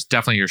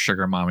definitely your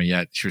sugar mama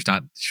yet. She was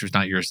not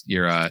your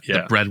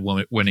the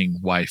bread-winning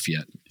wife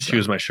yet. So. She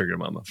was my sugar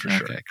mama for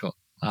sure. Okay, cool.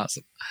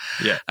 Awesome.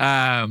 Yeah.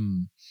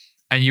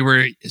 And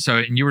were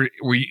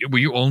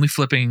you only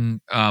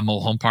flipping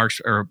mobile home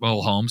parks or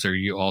mobile homes, or are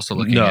you also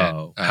looking at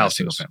houses.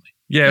 Single family?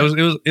 Yeah,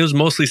 it was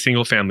mostly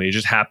single family. It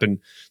just happened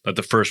that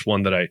the first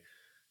one that I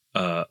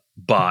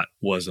bought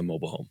was a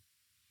mobile home.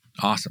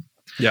 Awesome.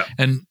 Yeah.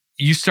 And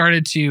you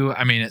started to,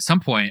 at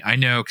some point, I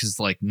know, because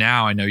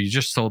now I know you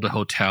just sold a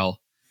hotel,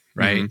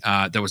 right?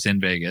 Mm-hmm. That was in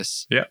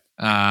Vegas. Yeah.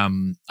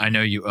 I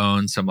know you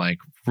own some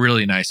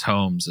really nice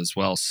homes as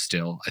well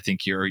still. I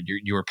think you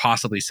were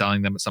possibly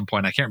selling them at some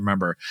point. I can't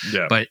remember.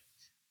 Yeah. But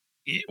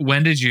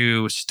when did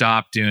you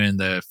stop doing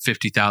the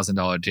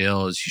 $50,000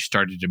 deals? You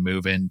started to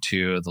move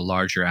into the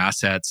larger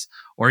assets,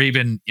 or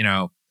even,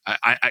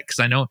 because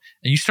I know,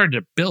 and you started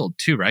to build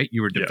too, right?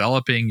 You were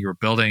developing, you were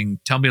building.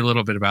 Tell me a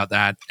little bit about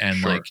that. And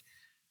sure.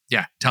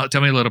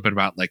 Tell me a little bit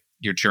about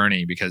your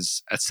journey,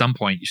 because at some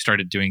point you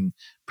started doing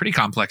pretty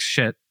complex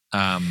shit.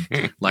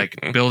 Like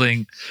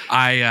building.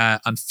 I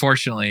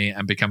unfortunately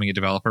am becoming a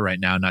developer right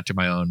now, not to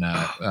my own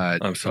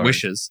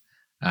wishes,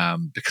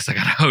 because I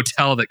got a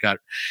hotel that got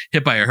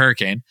hit by a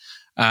hurricane,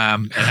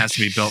 and has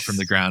to be built from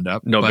the ground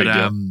up. No big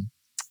deal.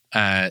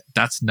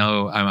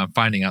 I'm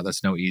finding out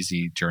that's no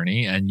easy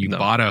journey. And you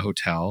bought a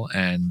hotel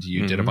and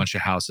you did a bunch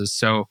of houses.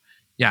 So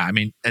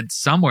and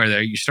somewhere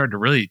there you started to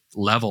really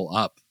level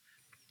up.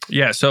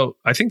 Yeah. So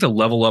I think the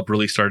level up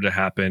really started to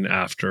happen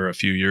after a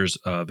few years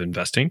of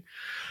investing.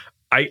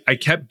 I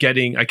kept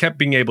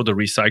being able to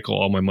recycle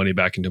all my money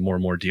back into more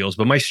and more deals.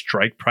 But my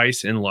strike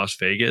price in Las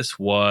Vegas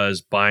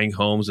was buying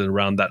homes in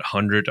around that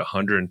 100 to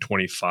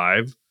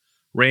 125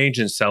 range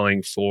and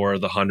selling for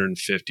the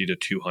 150 to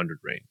 200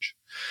 range.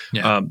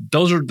 Yeah.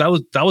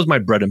 That was my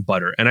bread and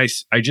butter. And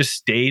I just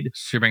stayed.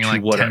 So you're bringing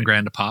like 10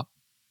 grand a pop?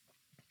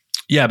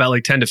 Yeah, about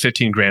like 10 to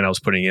 15 grand I was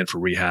putting in for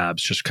rehabs,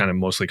 just kind of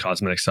mostly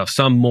cosmetic stuff.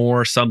 Some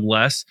more, some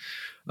less.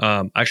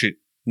 Actually,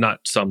 not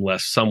some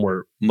less. Some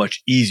were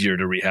much easier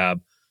to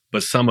rehab,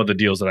 but some of the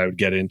deals that I would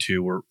get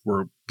into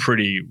were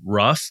pretty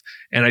rough.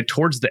 And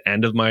towards the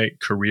end of my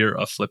career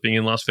of flipping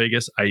in Las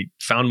Vegas, I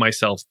found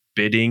myself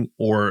bidding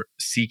or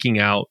seeking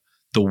out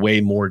the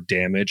way more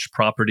damaged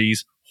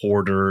properties,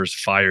 hoarders,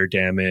 fire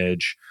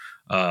damage,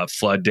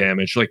 flood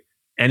damage, like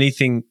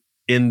anything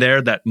in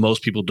there that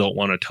most people don't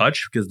want to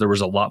touch because there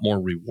was a lot more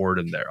reward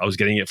in there. I was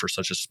getting it for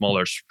such a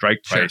smaller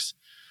strike price.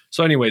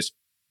 So anyways,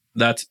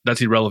 that's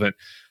irrelevant.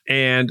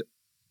 And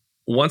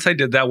once I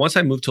did that, once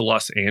I moved to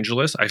Los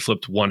Angeles, I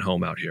flipped one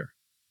home out here,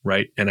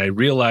 right? And I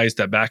realized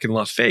that back in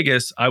Las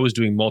Vegas, I was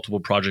doing multiple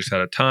projects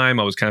at a time.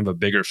 I was kind of a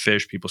bigger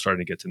fish. People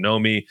starting to get to know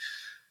me.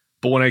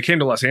 But when I came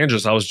to Los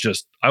Angeles, I was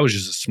just a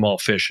small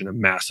fish in a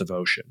massive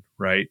ocean,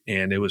 right?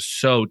 And it was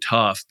so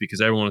tough because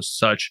everyone was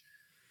such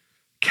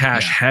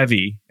cash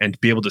heavy, and to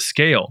be able to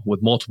scale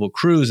with multiple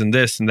crews and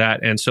this and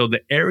that. And so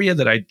the area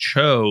that I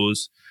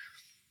chose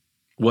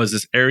was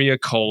this area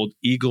called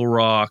Eagle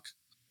Rock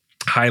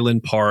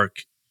Highland Park.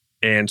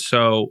 And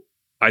so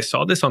I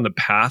saw this on the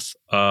path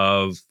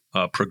of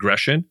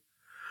progression,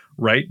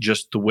 right?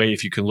 Just the way,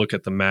 if you can look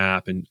at the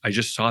map, and I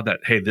just saw that,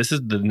 hey, this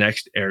is the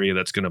next area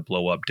that's going to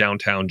blow up.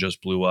 Downtown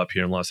just blew up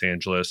here in Los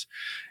Angeles,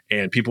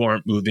 and people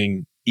aren't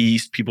moving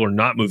east. People are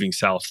not moving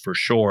south for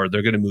sure.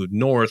 They're going to move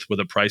north where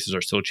the prices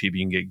are still cheap.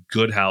 You can get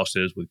good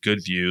houses with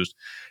good views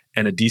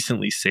and a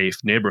decently safe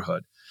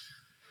neighborhood.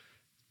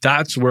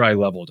 That's where I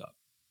leveled up.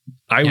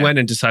 I went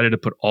and decided to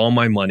put all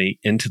my money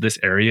into this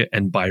area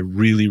and buy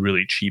really,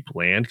 really cheap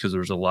land because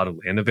there was a lot of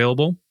land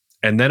available.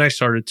 And then I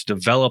started to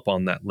develop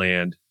on that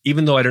land,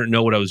 even though I didn't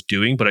know what I was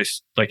doing. But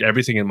like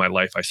everything in my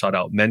life, I sought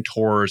out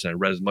mentors and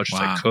read as much as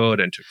I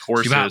could and took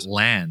courses. So you bought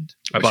land,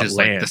 which is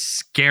like the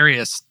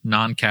scariest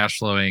non-cash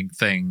flowing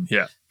thing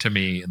to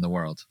me in the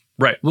world.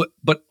 Right.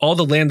 But all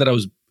the land that I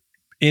was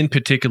in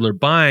particular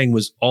buying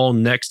was all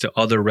next to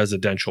other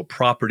residential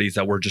properties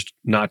that were just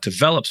not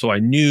developed. So I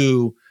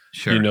knew,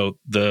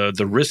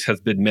 the risk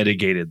has been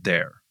mitigated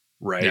there.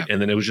 Right. Yeah.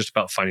 And then it was just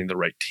about finding the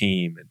right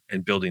team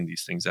and building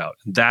these things out.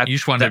 And that you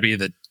just wanted to be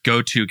the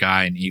go-to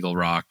guy in Eagle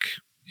Rock.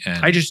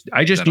 And I just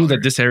knew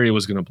that this area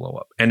was going to blow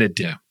up, and it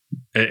did. Yeah.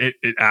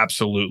 It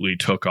absolutely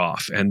took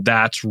off. And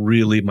that's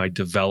really my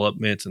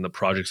development and the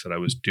projects that I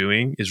was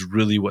doing is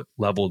really what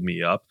leveled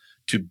me up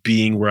to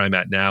being where I'm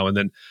at now. And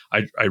then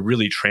I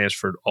really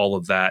transferred all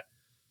of that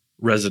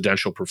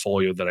residential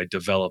portfolio that I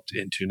developed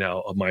into now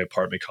of my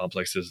apartment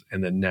complexes,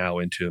 and then now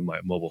into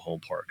my mobile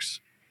home parks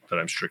that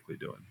I'm strictly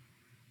doing.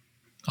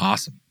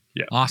 Awesome.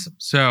 Yeah. Awesome.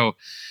 So,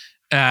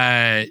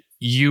 now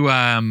you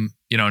have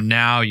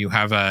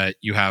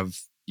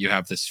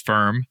this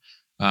firm.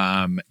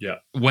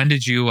 When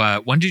did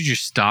you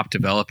stop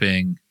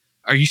developing?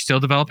 Are you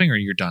still developing, or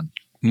you're done?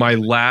 My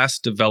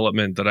last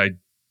development that I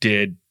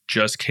did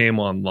just came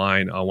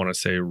online, I want to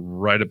say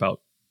right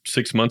about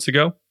 6 months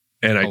ago.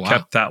 And I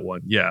kept that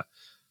one. Yeah.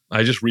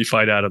 I just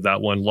refied out of that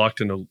one,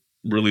 locked in a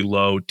really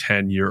low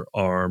 10-year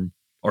ARM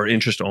or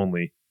interest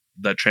only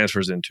that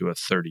transfers into a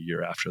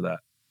 30-year after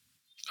that.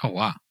 Oh,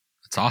 wow.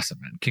 That's awesome,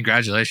 man.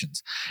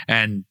 Congratulations.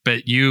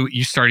 But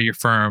you started your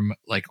firm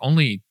like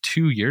only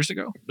 2 years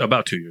ago?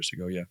 About 2 years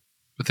ago, yeah.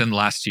 Within the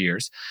last 2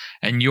 years.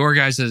 And your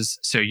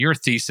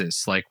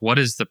thesis, like what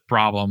is the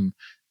problem?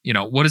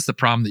 What is the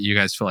problem that you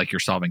guys feel like you're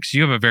solving? Because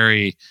you have a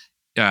very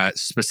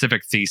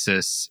specific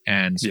thesis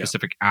and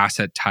specific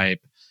asset type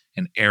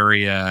and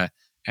area,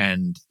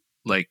 and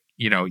like,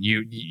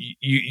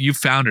 you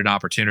found an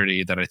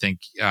opportunity that I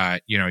think,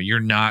 you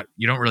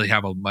don't really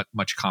have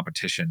much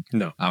competition.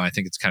 No. I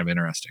think it's kind of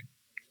interesting.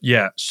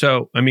 Yeah.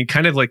 So, I mean,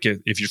 kind of like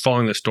if you're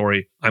following the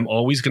story, I'm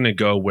always going to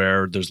go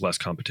where there's less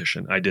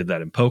competition. I did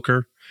that in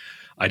poker.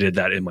 I did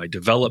that in my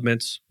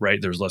developments, right?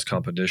 There's less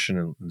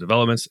competition in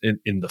developments,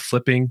 in the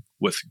flipping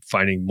with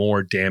finding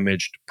more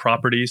damaged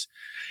properties.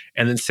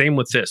 And then same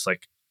with this,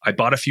 like I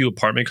bought a few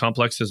apartment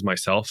complexes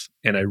myself,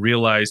 and I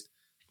realized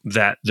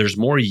that there's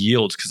more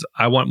yields because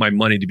I want my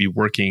money to be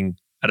working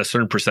at a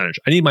certain percentage.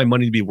 I need my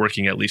money to be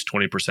working at least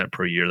 20%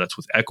 per year. That's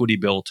with equity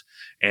built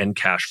and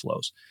cash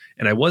flows.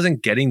 And I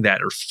wasn't getting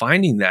that or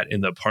finding that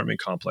in the apartment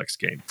complex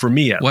game for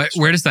me.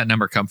 Where does that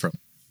number come from?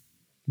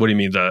 What do you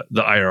mean, the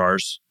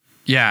IRRs?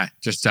 Yeah,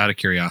 just out of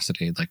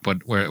curiosity, like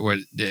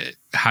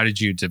how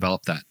did you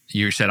develop that?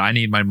 You said, I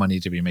need my money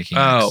to be making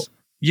X.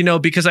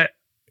 Because I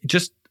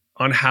just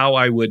on how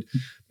I would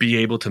be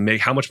able to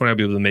make, how much money I'd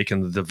be able to make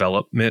in the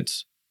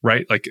developments,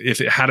 right? Like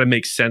if it had to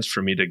make sense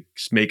for me to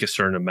make a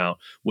certain amount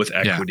with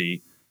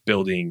equity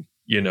building,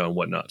 and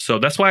whatnot. So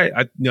that's why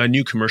I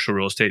knew commercial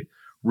real estate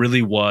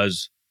really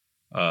was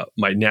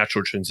my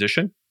natural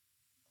transition.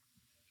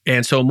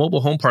 And so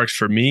mobile home parks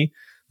for me,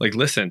 like,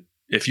 listen,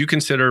 if you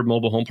consider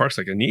mobile home parks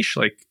like a niche,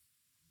 like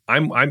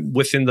I'm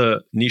within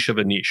the niche of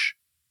a niche.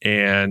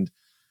 And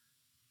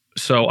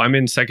so I'm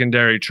in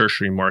secondary,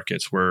 tertiary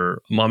markets where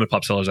mom and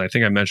pop sellers, I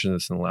think I mentioned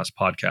this in the last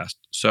podcast.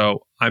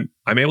 So I'm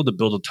able to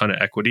build a ton of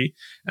equity,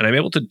 and I'm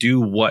able to do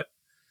what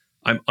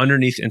I'm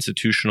underneath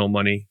institutional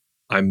money.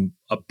 I'm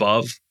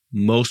above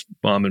most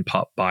mom and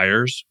pop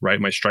buyers, right?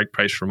 My strike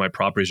price for my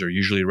properties are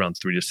usually around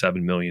 $3 to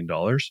 $7 million.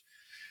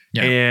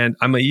 Yeah. And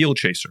I'm a yield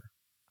chaser,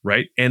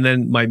 right? And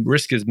then my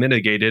risk is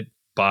mitigated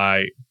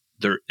by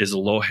there is a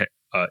low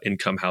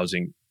income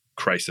housing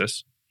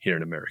crisis here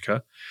in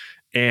America.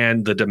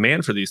 And the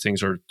demand for these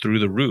things are through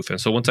the roof. And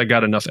so once I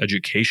got enough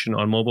education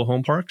on mobile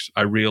home parks,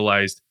 I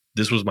realized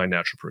this was my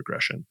natural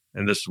progression.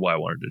 And this is why I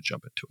wanted to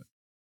jump into it.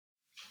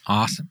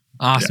 Awesome.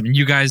 Yeah. And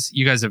you guys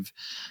have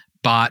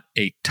bought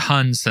a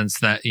ton since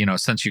that,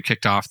 since you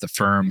kicked off the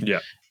firm. Yeah.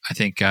 I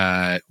think,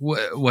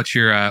 what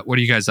are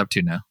you guys up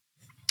to now?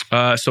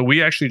 So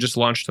we actually just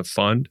launched a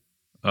fund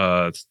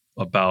about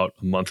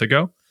a month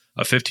ago,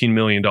 a $15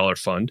 million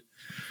fund.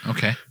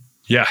 Okay.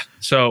 Yeah.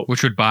 So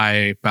which would buy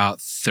about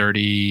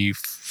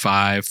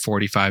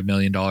 $45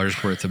 million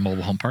worth of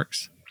mobile home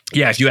parks.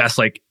 Yeah. If you asked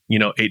 8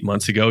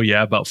 months ago,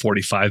 about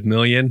 45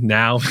 million.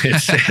 Now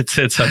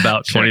it's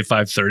about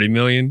 25, 30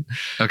 million.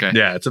 Okay.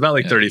 Yeah. It's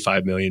about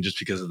 35 million just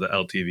because of the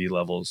LTV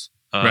levels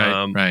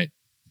right.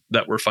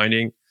 that we're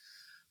finding.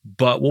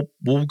 But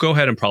we'll go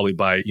ahead and probably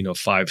buy,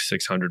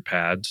 500-600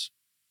 pads,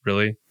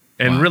 really.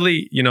 And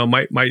really,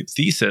 my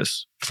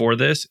thesis for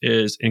this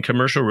is in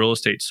commercial real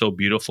estate, so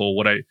beautiful.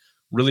 What I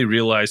really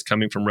realized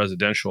coming from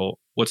residential,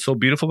 what's so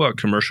beautiful about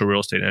commercial real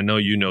estate, and I know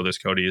you know this,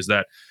 Cody, is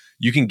that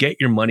you can get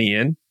your money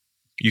in,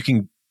 you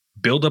can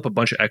build up a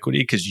bunch of equity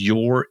because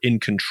you're in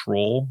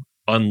control,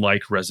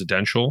 unlike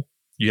residential.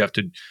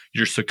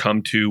 You're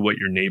succumb to what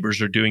your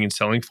neighbors are doing and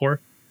selling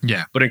for.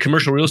 Yeah. But in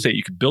commercial real estate,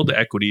 you can build the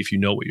equity if you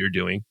know what you're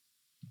doing,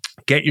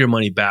 get your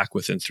money back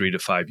within 3 to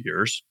 5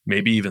 years,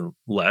 maybe even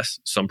less.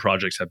 Some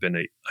projects have been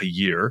a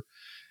year.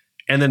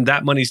 And then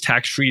that money's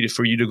tax-free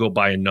for you to go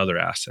buy another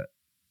asset.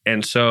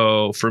 And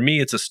so for me,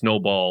 it's a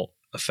snowball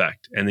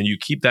effect. And then you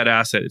keep that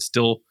asset, it's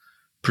still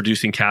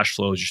producing cash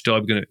flows. You're still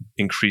going to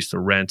increase the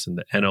rent and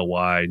the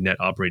NOI, net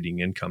operating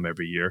income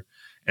every year.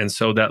 And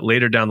so that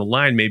later down the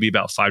line, maybe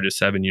about 5 to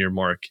 7 year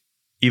mark,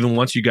 even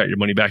once you got your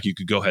money back, you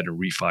could go ahead and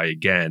refi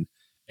again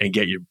and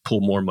pull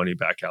more money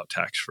back out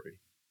tax-free.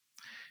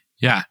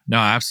 Yeah, no,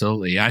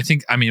 absolutely.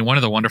 One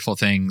of the wonderful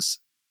things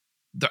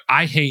that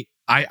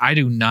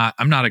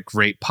I'm not a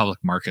great public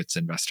markets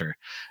investor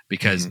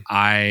because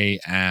I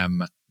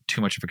am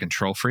too much of a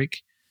control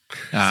freak.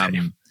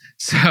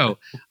 So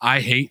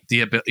I hate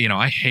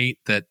I hate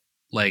that,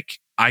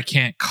 I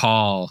can't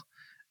call,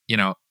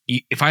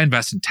 if I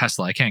invest in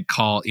Tesla, I can't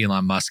call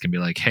Elon Musk and be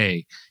like,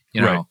 hey,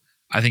 Right.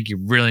 I think you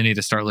really need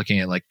to start looking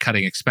at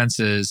cutting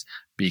expenses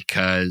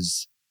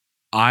because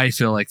I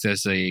feel like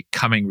there's a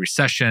coming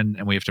recession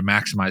and we have to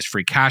maximize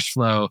free cash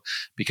flow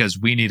because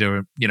we need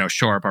to,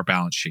 shore up our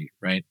balance sheet,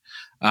 right?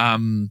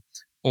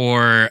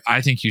 Or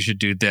I think you should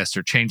do this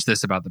or change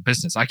this about the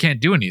business. I can't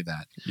do any of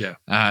that.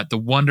 Yeah. The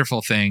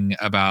wonderful thing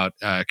about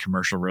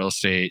commercial real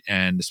estate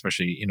and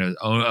especially,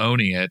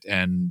 owning it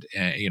and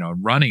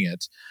running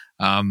it,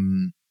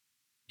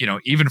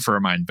 even for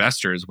my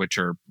investors, which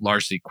are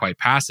largely quite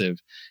passive,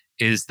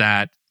 is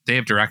that they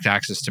have direct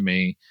access to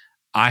me.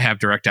 I have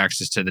direct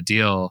access to the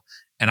deal,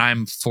 and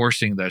I'm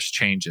forcing those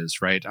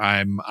changes, right? I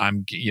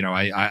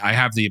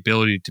have the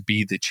ability to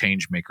be the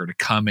change maker, to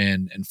come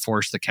in and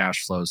force the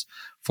cash flows,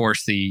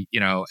 force the,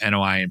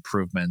 NOI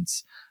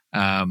improvements,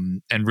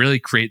 and really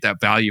create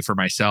that value for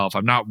myself.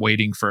 I'm not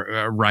waiting for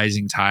a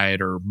rising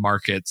tide or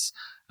markets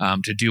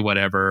to do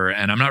whatever,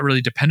 and I'm not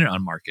really dependent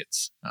on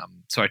markets.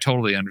 So I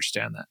totally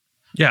understand that.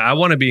 Yeah, I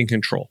want to be in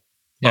control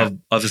of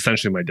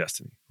essentially my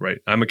destiny, right?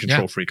 I'm a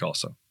control freak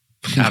also.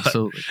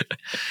 Absolutely.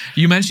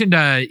 You mentioned,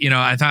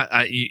 I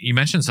thought you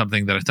mentioned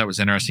something that I thought was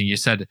interesting. You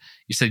said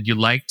you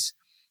liked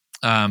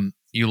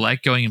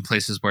going in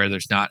places where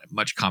there's not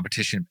much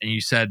competition, and you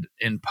said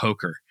in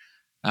poker.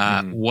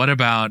 What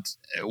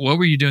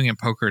were you doing in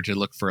poker to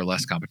look for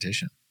less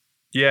competition?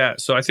 Yeah,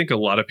 so I think a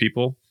lot of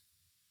people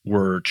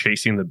were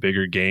chasing the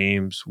bigger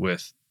games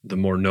with the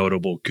more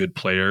notable good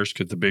players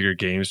because the bigger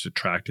games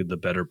attracted the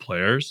better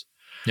players.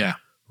 Yeah.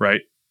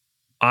 Right.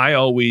 I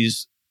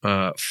always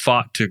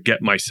fought to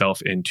get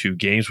myself into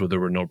games where there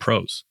were no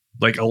pros.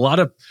 A lot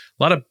of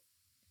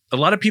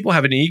people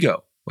have an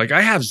ego.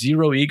 I have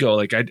zero ego.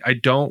 I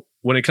don't,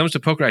 when it comes to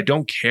poker, I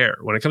don't care.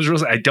 When it comes to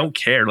real estate, I don't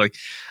care.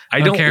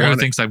 I don't care who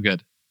thinks I'm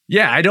good.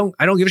 Yeah, I don't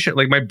give a shit.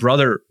 My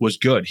brother was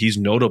good. He's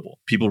notable.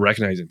 People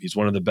recognize him. He's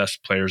one of the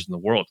best players in the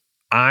world.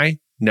 I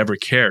never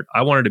cared.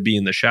 I wanted to be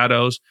in the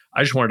shadows.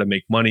 I just wanted to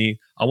make money.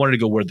 I wanted to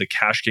go where the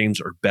cash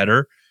games are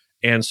better.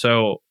 And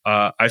so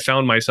I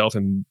found myself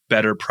in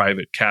better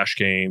private cash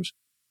games,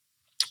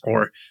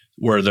 or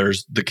where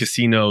the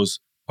casinos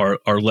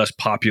are less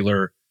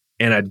popular.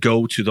 And I'd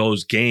go to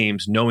those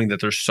games knowing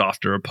that there's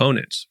softer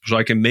opponents so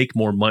I can make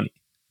more money.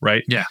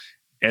 Right. Yeah.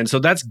 And so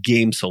that's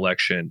game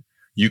selection.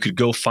 You could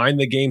go find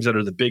the games that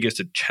are the biggest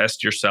to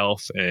test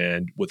yourself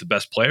and with the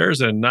best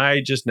players. And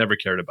I just never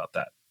cared about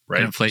that. Right.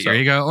 And inflate your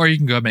ego, or you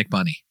can go make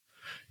money.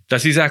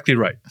 That's exactly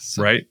right.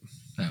 So, right.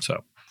 Yeah.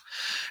 So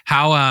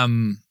how,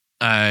 and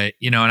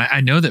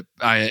I know that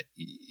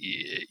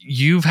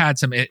we've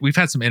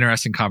had some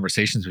interesting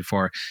conversations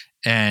before,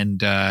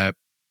 and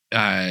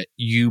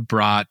you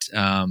brought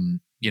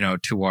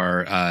to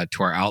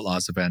our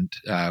Outlaws event,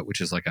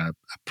 which is like a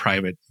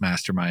private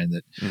mastermind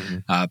that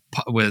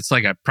it's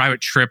like a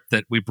private trip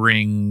that we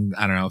bring,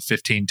 I don't know,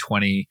 15,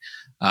 20,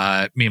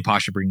 me and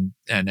Pasha bring,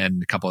 and a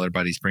couple other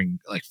buddies bring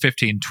like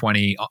 15,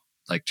 20,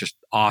 like just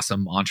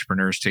awesome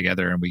entrepreneurs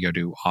together, and we go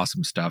do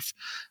awesome stuff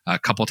a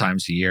couple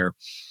times a year.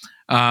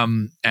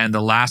 And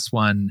the last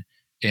one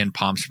in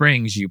Palm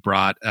Springs, you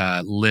brought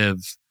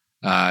Liv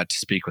to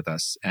speak with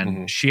us,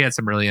 and she had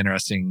some really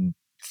interesting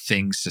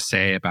things to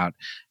say about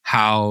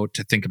how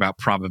to think about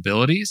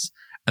probabilities.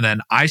 And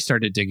then I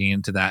started digging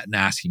into that and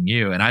asking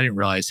you, and I didn't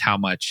realize how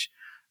much,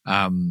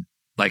 how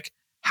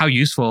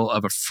useful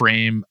of a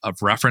frame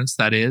of reference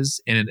that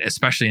is,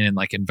 especially in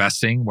like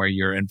investing, where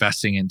you're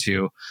investing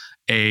into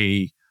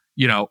you're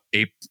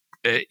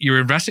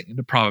investing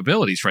into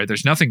probabilities, right?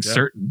 There's nothing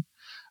certain.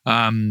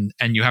 And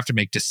you have to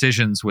make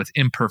decisions with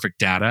imperfect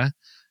data.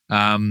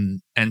 I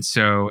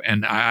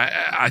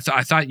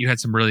thought you had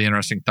some really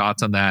interesting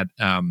thoughts on that,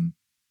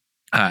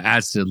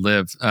 as did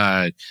Liv.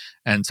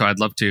 And so I'd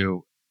love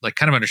to like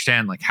kind of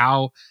understand like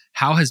how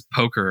has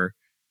poker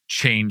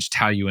changed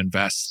how you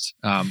invest,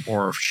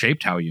 or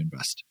shaped how you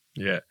invest?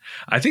 Yeah,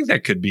 I think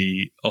that could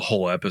be a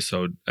whole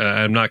episode.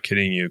 I'm not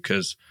kidding you,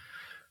 because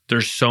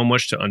there's so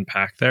much to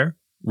unpack there.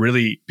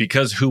 Really,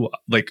 because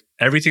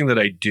everything that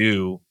I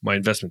do, my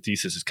investment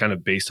thesis is kind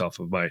of based off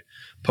of my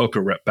poker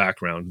rep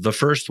background. The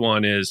first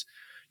one is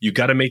you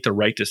got to make the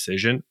right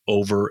decision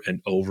over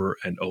and over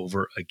and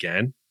over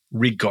again,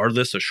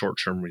 regardless of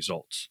short-term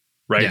results,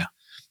 right? Yeah.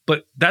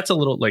 But that's a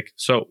little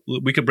so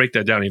we could break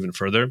that down even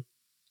further.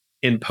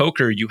 In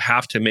poker, you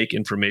have to make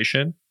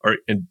information or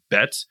in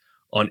bets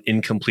on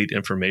incomplete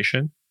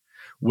information.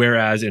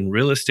 Whereas in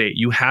real estate,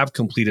 you have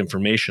complete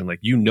information,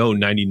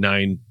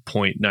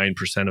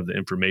 99.9% of the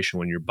information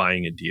when you're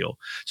buying a deal.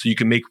 So you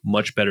can make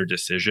much better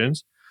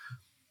decisions.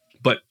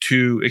 But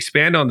to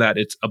expand on that,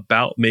 it's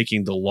about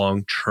making the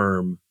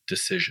long-term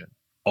decision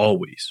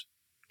always.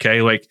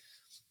 Okay.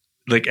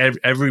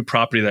 Every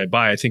property that I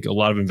buy, I think a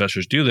lot of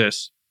investors do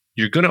this.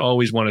 You're going to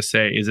always want to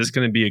say, is this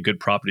going to be a good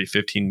property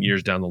 15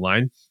 years down the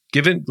line?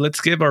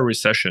 Let's give our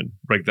recession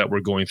that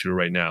we're going through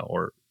right now,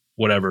 or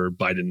whatever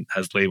Biden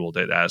has labeled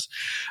it as,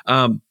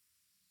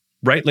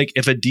 right?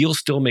 If a deal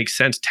still makes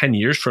sense 10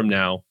 years from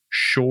now,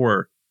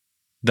 sure,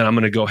 then I'm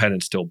going to go ahead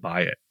and still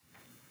buy it,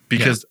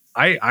 because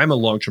I'm a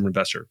long-term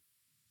investor.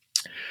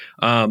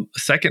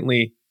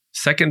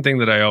 Second thing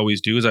that I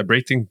always do is I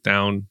break things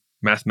down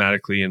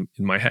mathematically in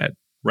my head,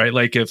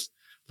 right? If,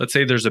 let's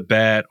say there's a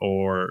bet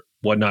or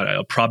whatnot,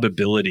 a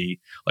probability,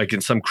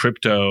 in some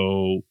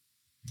crypto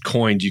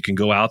coins, you can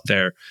go out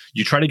there,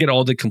 you try to get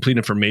all the complete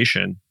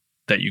information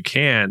that you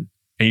can,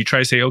 and you try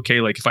to say, okay,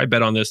 if I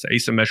bet on this, the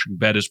asymmetric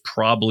bet is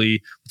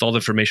probably, with all the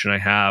information I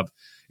have,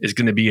 is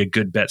going to be a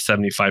good bet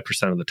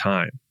 75% of the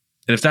time.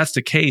 And if that's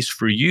the case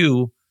for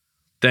you,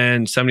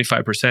 then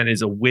 75%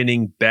 is a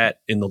winning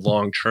bet in the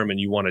long term, and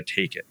you want to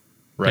take it,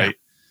 right? Yeah.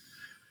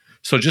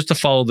 So just to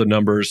follow the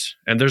numbers,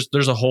 and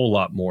there's a whole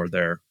lot more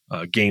there.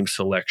 Game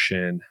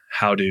selection,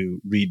 how to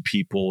read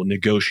people,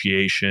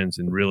 negotiations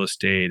in real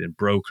estate and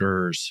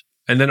brokers.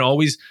 And then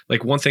always,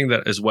 one thing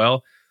that as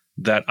well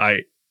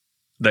that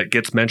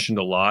gets mentioned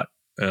a lot.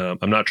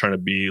 I'm not trying to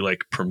be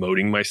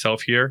promoting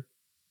myself here,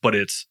 but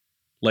it's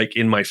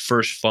in my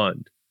first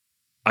fund,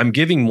 I'm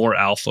giving more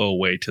alpha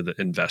away to the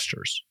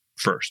investors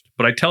first.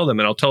 But I tell them,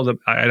 and I'll tell them,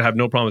 I have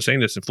no problem saying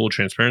this in full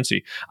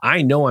transparency,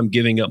 I know I'm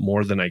giving up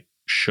more than I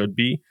should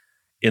be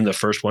in the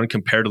first one,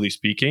 comparatively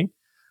speaking,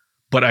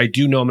 but I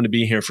do know I'm going to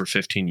be here for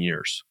 15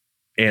 years.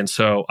 And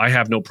so I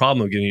have no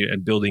problem getting it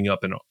and building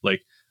up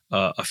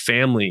a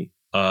family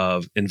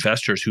of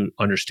investors who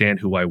understand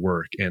who I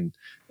work. And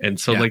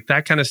so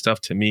that kind of stuff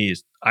to me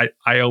is,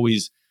 I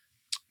always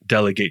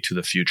delegate to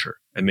the future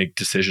and make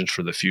decisions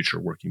for the future,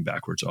 working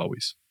backwards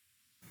always.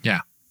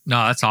 Yeah,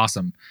 no, that's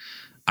awesome.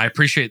 I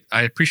appreciate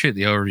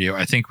the overview.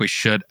 I think we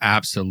should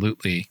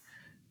absolutely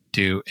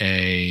do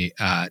an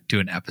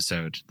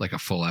episode, a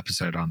full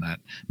episode on that.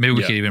 Maybe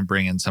we could even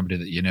bring in somebody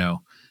that you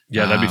know.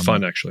 Yeah, that'd be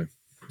fun actually.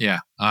 Yeah,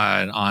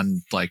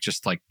 on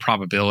just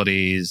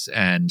probabilities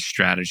and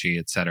strategy,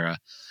 et cetera.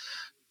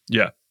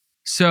 Yeah.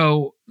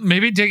 So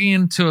maybe digging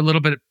into a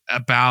little bit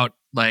about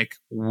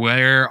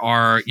where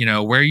are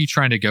you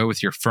trying to go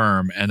with your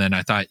firm? And then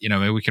I thought,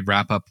 maybe we could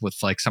wrap up with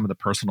some of the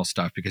personal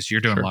stuff, because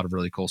you're doing a lot of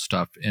really cool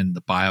stuff in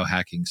the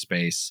biohacking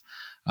space,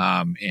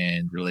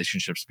 and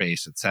relationship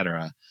space, et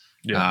cetera.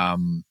 Yeah.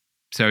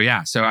 So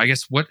I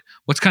guess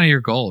what's kind of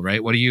your goal,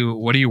 right? What are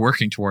you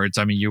working towards?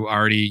 I mean,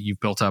 you've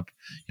built up,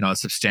 a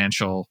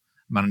substantial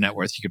amount of net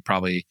worth. You could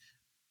probably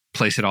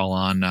place it all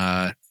on,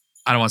 I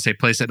don't want to say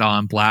place it all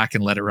on black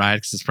and let it ride,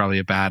 because it's probably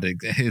a bad,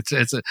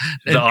 the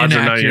odds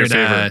are not in your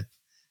favor.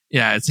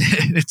 Yeah,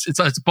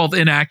 it's both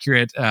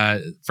inaccurate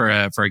for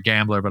a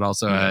gambler, but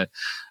also I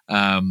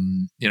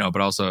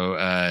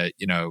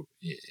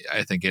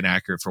think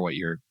inaccurate for what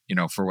your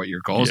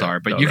goals are.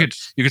 But you could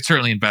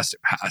certainly invest it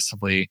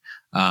passively,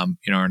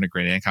 earn a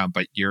great income.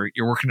 But you're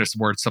working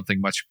towards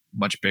something much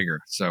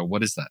bigger. So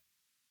what is that?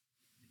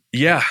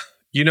 Yeah,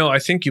 I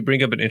think you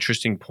bring up an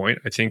interesting point.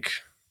 I think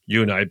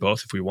you and I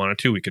both, if we wanted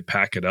to, we could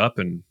pack it up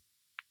and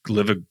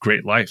live a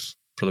great life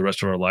for the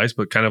rest of our lives.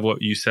 But kind of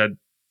what you said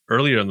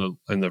earlier in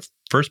the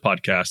first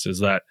podcast is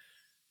that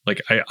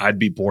like I'd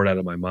be bored out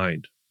of my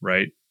mind,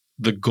 right?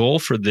 The goal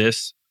for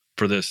this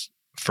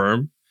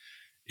firm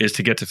is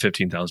to get to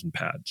 15,000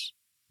 pads,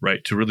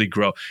 right? To really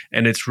grow.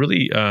 And it's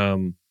really,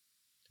 when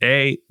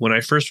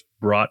I first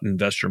brought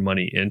investor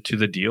money into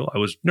the deal, I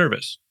was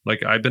nervous.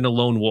 Like I've been a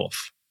lone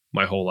wolf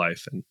my whole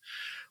life. And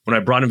when I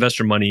brought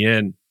investor money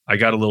in, I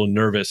got a little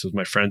nervous with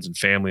my friends and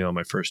family on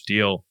my first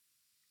deal.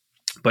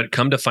 But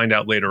come to find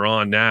out later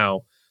on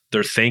now,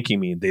 they're thanking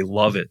me. They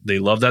love it. They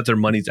love that their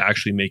money's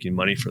actually making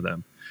money for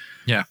them.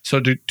 Yeah. So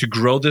to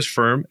grow this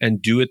firm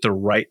and do it the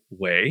right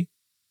way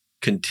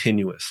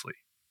continuously,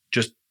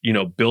 just,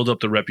 build up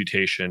the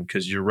reputation,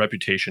 because your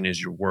reputation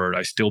is your word.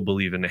 I still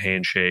believe in the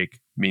handshake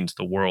means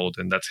the world.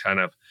 And that's kind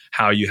of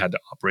how you had to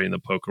operate in the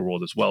poker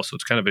world as well. So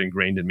it's kind of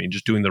ingrained in me,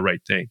 just doing the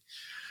right thing.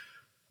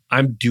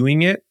 I'm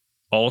doing it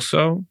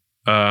also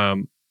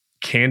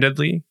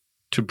candidly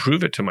to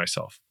prove it to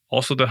myself,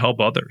 also to help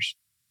others.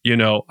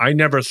 I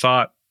never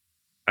thought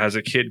as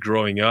a kid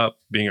growing up,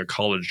 being a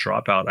college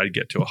dropout, I'd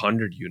get to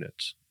 100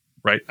 units,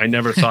 right? I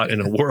never thought in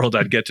a world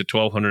I'd get to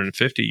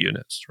 1,250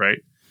 units,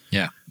 right?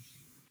 Yeah.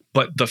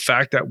 But the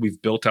fact that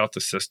we've built out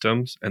the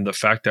systems and the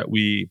fact that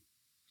we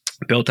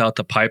built out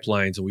the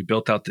pipelines and we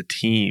built out the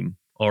team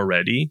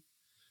already,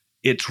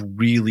 it's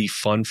really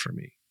fun for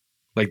me.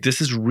 Like this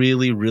is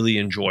really, really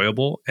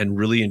enjoyable, and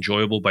really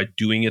enjoyable by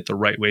doing it the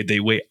right way, the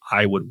way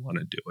I would want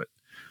to do it,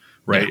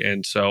 right? Yeah.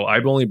 And so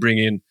I'd only bring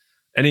in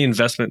any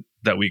investment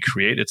that we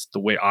create, it's the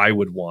way I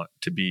would want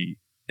to be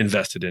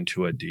invested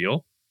into a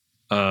deal.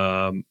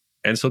 And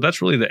so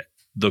that's really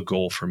the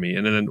goal for me.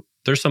 And then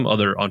there's some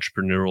other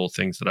entrepreneurial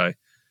things that I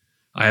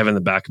have in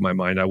the back of my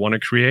mind I want to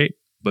create,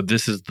 but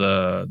this is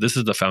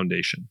the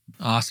foundation.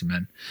 Awesome,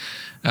 man.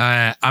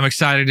 I'm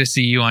excited to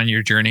see you on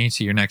your journey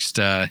to your next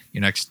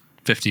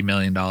 $50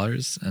 million.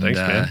 And thanks,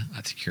 man.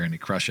 I think you're going to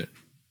crush it.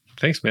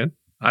 Thanks, man.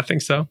 I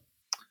think so.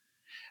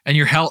 And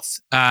your health.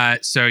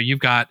 So you've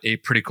got a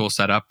pretty cool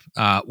setup.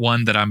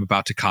 One that I'm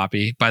about to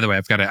copy. By the way,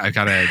 I've got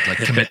to like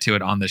commit to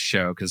it on this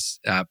show, because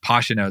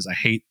Pasha knows I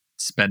hate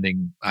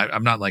spending.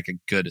 I'm not like a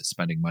good at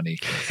spending money.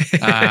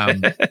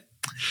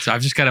 So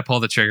I've just got to pull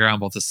the trigger on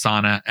both the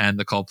sauna and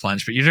the cold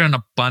plunge. But you're doing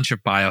a bunch of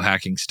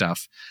biohacking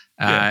stuff,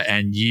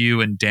 and you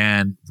and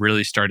Dan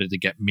really started to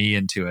get me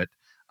into it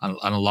on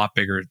a lot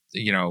bigger,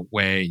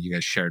 way. You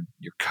guys shared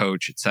your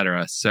coach,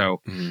 etc.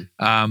 So,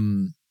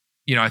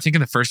 I think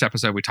in the first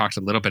episode we talked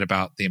a little bit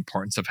about the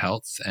importance of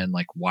health and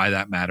like why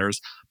that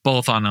matters,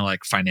 both on a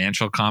like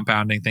financial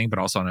compounding thing, but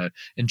also on a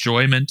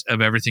enjoyment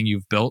of everything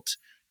you've built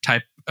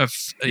type of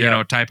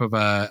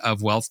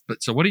of wealth.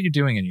 But so what are you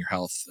doing in your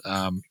health?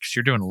 Because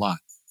you're doing a lot.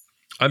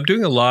 I'm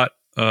doing a lot.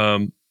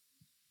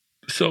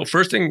 So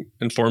first thing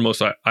and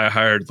foremost, I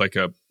hired like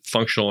a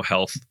functional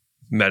health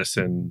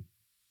medicine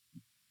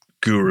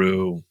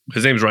guru.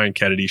 His name's Ryan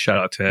Kennedy. Shout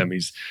out to him.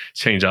 He's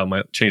changed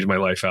my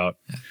life out.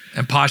 Yeah.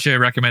 And Pasha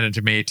recommended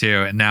to me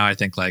too. And now I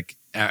think like,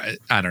 I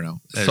don't know.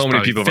 So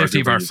many people,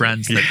 50 of our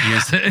friends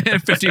that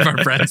use 50 of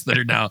our friends that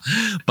are now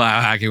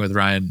biohacking with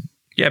Ryan.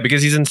 Yeah,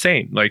 because he's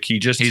insane. Like he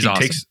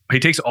awesome.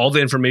 takes all the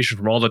information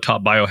from all the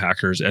top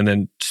biohackers and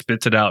then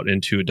spits it out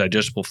into a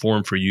digestible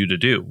form for you to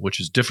do, which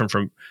is different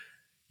from,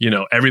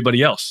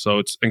 everybody else. So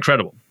it's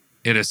incredible.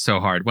 It is so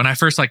hard. When I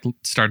first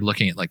started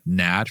looking at like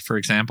NAD, for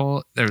examit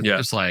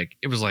was like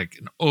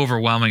an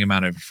overwhelming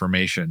amount of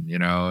information,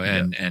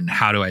 and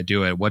how do I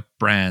do it? What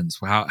brands?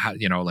 How I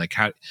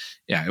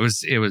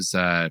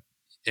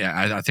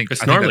think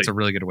that's a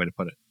really good way to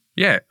put it.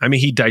 Yeah. I mean,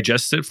 he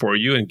digests it for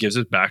you and gives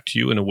it back to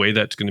you in a way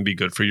that's going to be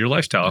good for your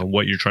lifestyle and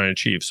what you're trying to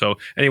achieve. So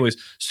anyways,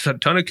 a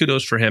ton of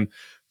kudos for him.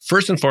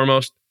 First and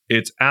foremost,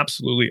 it's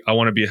absolutely, I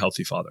want to be a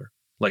healthy father.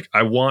 Like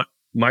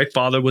my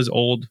father was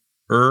older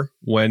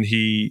when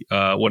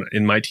when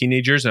in my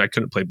teenagers, and I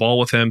couldn't play ball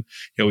with him.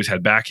 He always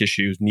had back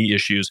issues, knee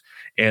issues.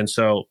 And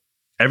so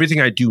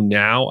everything I do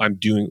now, I'm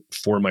doing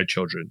for my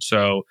children.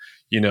 So,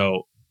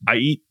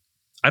 I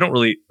don't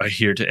really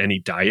adhere to any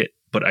diet,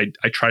 but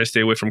I try to stay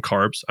away from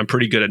carbs. I'm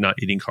pretty good at not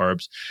eating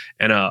carbs,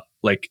 and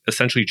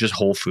essentially just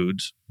whole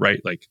foods,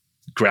 right? Like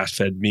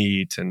grass-fed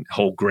meat and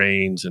whole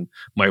grains. And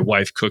my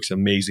wife cooks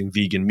amazing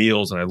vegan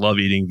meals, and I love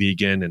eating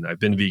vegan, and I've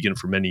been vegan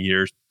for many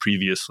years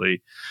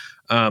previously.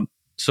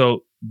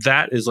 So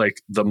that is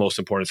like the most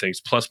important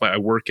things. Plus I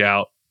work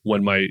out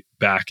when my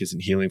back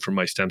isn't healing from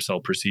my stem cell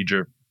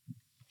procedure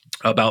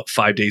about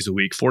 4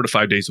 to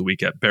 5 days a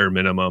week at bare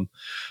minimum.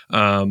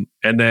 And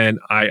then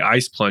I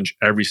ice plunge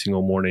every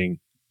single morning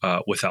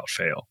without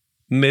fail.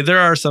 There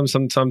are some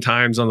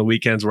times on the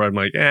weekends where I'm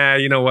like,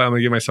 you know what, I'm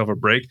gonna give myself a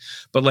break.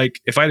 But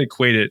like if I'd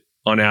equate it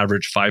on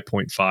average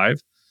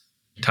 5.5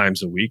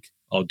 times a week,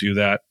 I'll do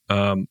that.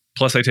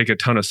 Plus I take a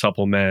ton of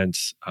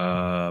supplements.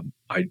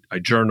 I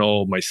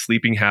journal my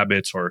sleeping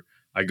habits, or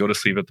I go to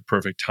sleep at the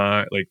perfect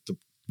time, like the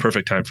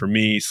perfect time for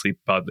me, sleep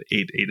about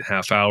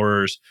 8.5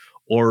 hours.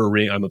 Oura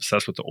Ring. I'm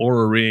obsessed with the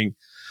Oura Ring.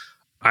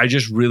 I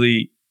just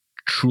really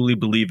truly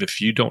believe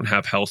if you don't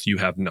have health, you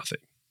have nothing,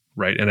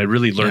 right? And I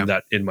really learned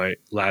that in my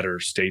latter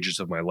stages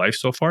of my life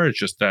so far. It's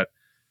just that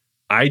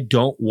I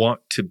don't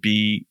want to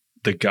be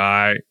the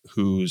guy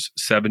who's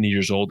 70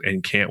 years old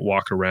and can't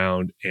walk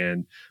around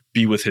and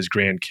be with his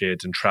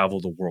grandkids and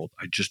travel the world.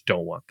 I just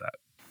don't want that.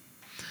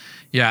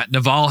 Yeah,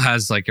 Naval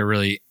has like a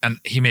really, and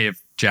he may have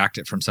jacked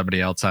it from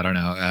somebody else. I don't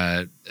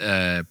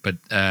know, but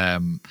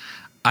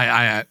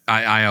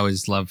I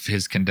always love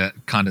his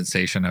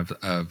condensation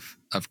of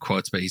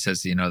quotes. But he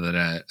says,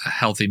 that a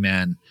healthy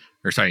man,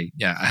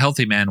 a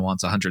healthy man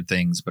wants 100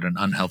 things, but an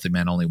unhealthy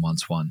man only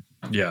wants one.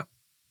 Yeah,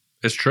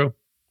 it's true.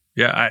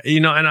 Yeah,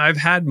 and I've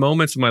had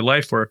moments in my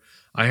life where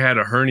I had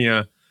a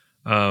hernia,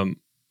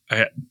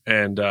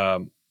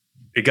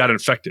 it got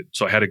infected.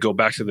 So I had to go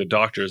back to the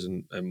doctors,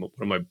 and one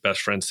of my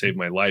best friends saved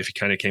my life. He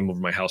kind of came over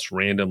my house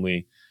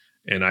randomly,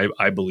 and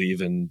I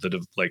believe in a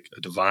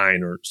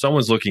divine or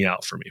someone's looking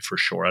out for me for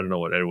sure. I don't know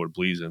what everyone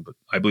believes in, but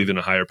I believe in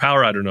a higher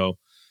power. I don't know.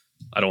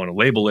 I don't want to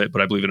label it,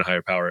 but I believe in a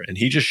higher power. And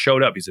he just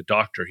showed up. He's a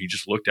doctor. He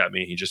just looked at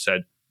me. He just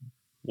said,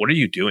 "What are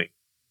you doing?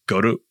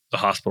 Go to the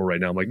hospital right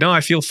now." I'm like, "No,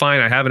 I feel fine.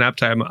 I have an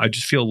appetite. I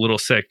just feel a little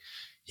sick."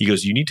 He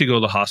goes, "You need to go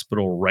to the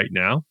hospital right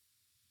now,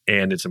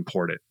 and it's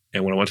important."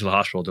 And when I went to the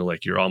hospital, they're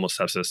like, "You're almost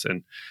sepsis."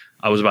 And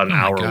I was about an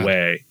hour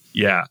away.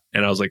 Yeah.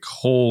 And I was like,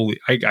 holy,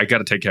 I got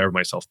to take care of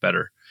myself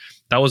better.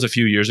 That was a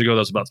few years ago.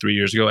 That was about 3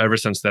 years ago. Ever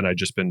since then, I've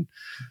just been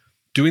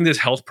doing this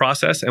health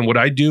process. And what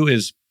I do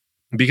is,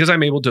 because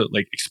I'm able to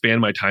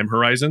expand my time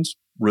horizons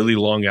really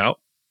long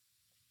out,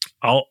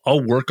 I'll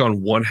work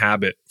on one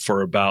habit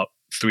for about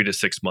 3 to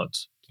 6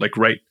 months.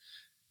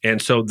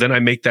 And so then I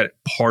make that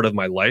part of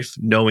my life,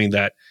 knowing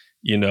that,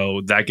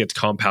 that gets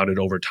compounded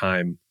over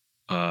time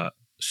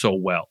so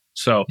well.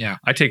 So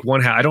I take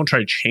one I don't try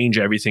to change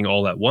everything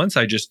all at once.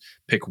 I just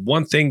pick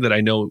one thing that I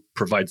know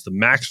provides the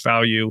max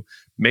value,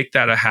 make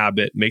that a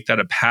habit, make that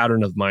a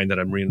pattern of mine that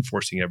I'm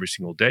reinforcing every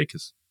single day,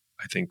 because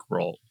I think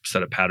we're all a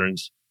set of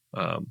patterns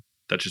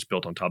that's just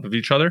built on top of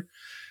each other.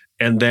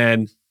 And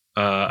then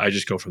I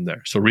just go from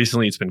there. So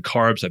recently it's been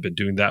carbs. I've been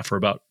doing that for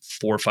about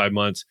 4 or 5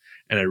 months.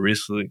 And I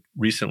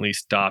recently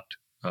stopped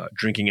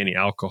drinking any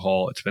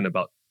alcohol. It's been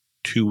about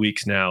 2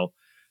 weeks now.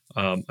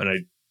 I'm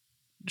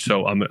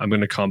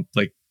going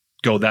to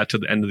go that to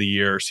the end of the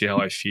year, see how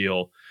I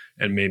feel,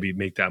 and maybe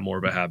make that more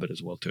of a habit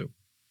as well too.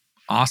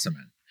 Awesome,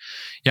 man.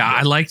 Yeah.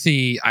 I like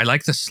the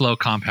slow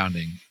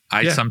compounding.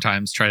 I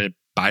sometimes try to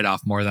bite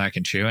off more than I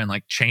can chew, and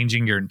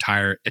changing your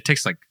entire, it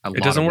takes a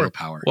lot of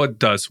willpower. Well, it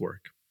does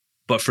work,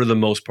 but for the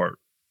most part,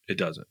 it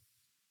doesn't.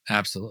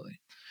 Absolutely.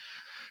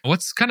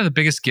 What's kind of the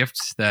biggest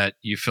gift that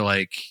you feel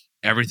like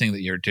everything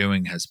that you're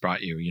doing has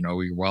brought you,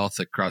 your wealth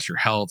across your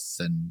health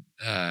and,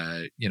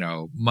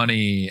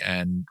 money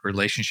and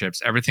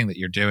relationships, everything that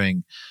you're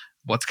doing?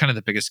 What's kind of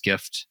the biggest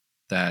gift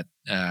that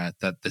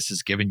this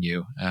has given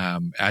you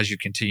as you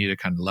continue to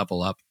kind of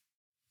level up?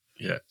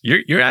 Yeah.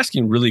 You're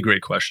asking really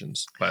great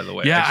questions, by the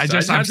way. Yeah.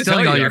 I'm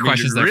stealing all your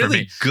questions there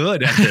really for me.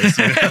 Good at this.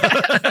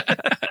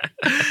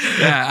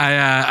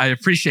 Yeah, I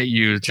appreciate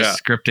you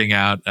just scripting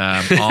out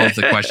all of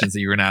the questions that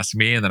you were going to ask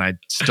me, and then I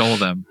stole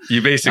them.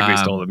 You basically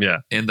stole them, yeah.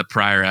 In the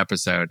prior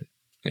episode.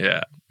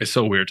 Yeah. It's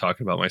so weird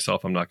talking about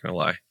myself. I'm not going to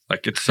lie.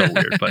 It's so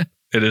weird, but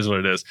it is what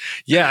it is.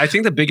 Yeah, I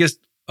think the biggest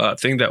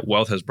thing that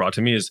wealth has brought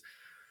to me is,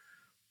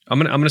 I'm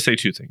going to say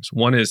two things.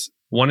 One is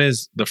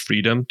the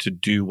freedom to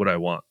do what I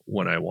want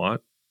when I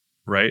want,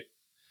 right?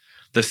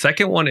 The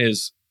second one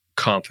is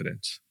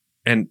confidence.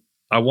 And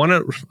I want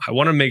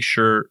to make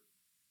sure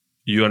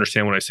you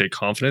understand when I say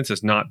confidence,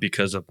 it's not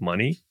because of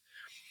money,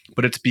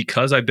 but it's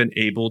because I've been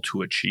able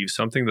to achieve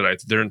something that I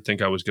didn't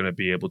think I was going to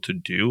be able to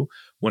do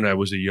when I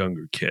was a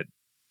younger kid.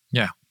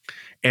 Yeah.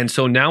 And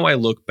so now I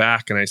look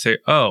back and I say,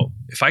 oh,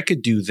 if I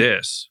could do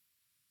this,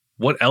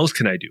 what else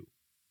can I do?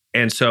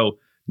 And so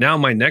now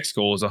my next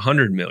goal is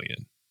 100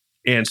 million.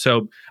 And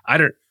so I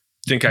don't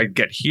think I'd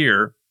get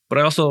here, but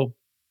I also,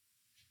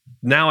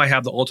 now I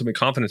have the ultimate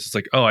confidence.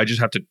 It's I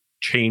just have to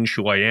change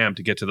who I am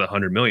to get to the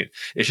 100 million.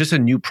 It's just a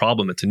new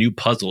problem. It's a new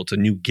puzzle. It's a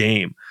new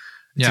game.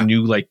 It's a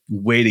new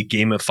way to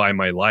gamify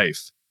my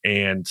life.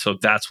 And so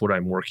that's what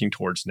I'm working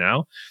towards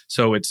now.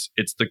 So it's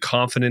the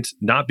confidence,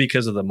 not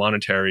because of the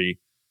monetary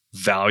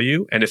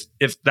value. And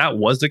if that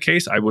was the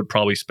case, I would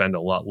probably spend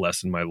a lot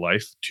less in my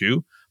life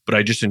too. But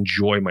I just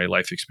enjoy my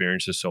life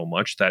experiences so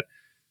much that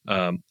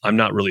I'm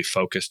not really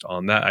focused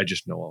on that. I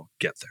just know I'll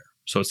get there.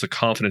 So it's the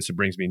confidence that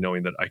brings me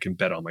knowing that I can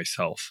bet on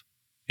myself.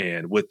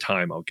 And with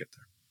time, I'll get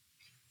there.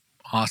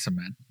 Awesome,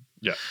 man.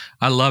 Yeah.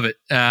 I love it.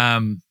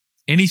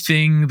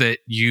 Anything that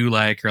you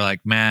are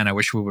man, I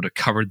wish we would have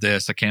covered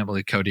this. I can't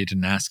believe Cody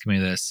didn't ask me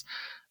this,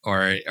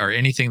 or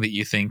anything that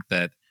you think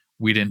that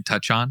we didn't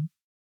touch on?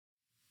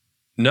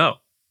 No.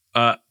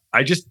 I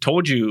just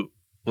told you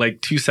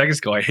 2 seconds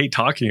ago, I hate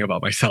talking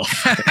about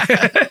myself.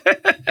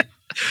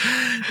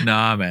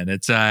 Nah, man.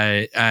 It's,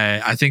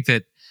 I think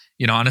that,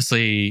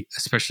 honestly,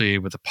 especially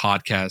with a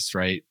podcast,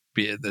 right?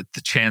 The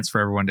chance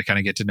for everyone to kind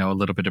of get to know a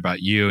little bit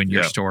about you and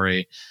your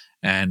story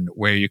and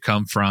where you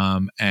come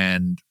from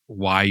and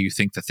why you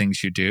think the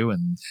things you do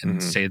and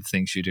say the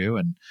things you do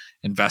and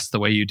invest the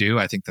way you do.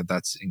 I think that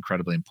that's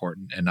incredibly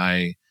important. And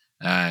I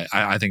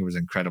think it was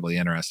incredibly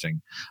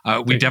interesting.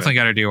 We definitely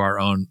got to do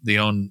the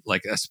own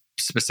like a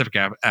specific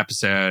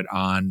episode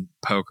on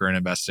poker and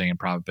investing and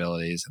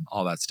probabilities and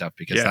all that stuff,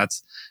 because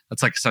that's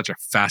like such a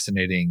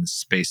fascinating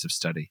space of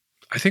study.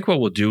 I think what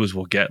we'll do is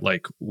we'll get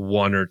like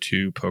 1 or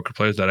 2 poker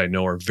players that I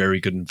know are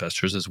very good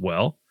investors as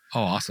well.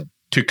 Oh, awesome.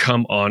 To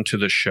come onto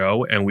the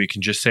show, and we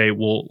can just say,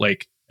 well,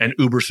 like, and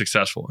uber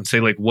successful, and say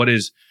like, what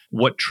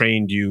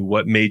trained you?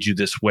 What made you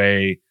this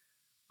way?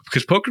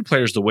 Because poker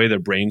players, the way their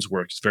brains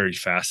work is very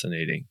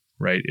fascinating,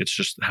 right? It's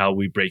just how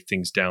we break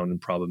things down in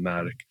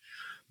problematic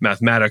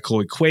mathematical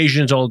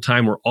equations all the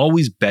time. We're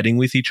always betting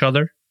with each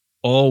other,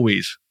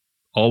 always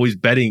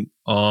betting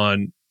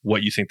on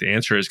what you think the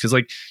answer is. Because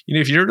like,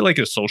 if you're like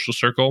a social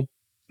circle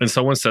and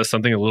someone says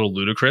something a little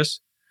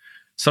ludicrous,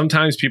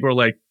 sometimes people are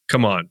like,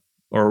 come on,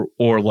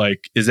 or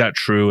like, is that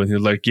true? And you're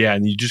like, yeah.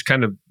 And you just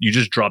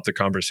drop the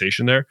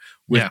conversation there.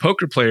 With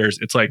poker players,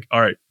 it's like,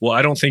 all right, well,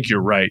 I don't think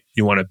you're right.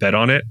 You want to bet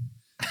on it?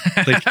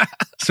 Like,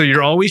 so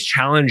you're always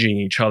challenging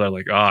each other,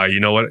 like, you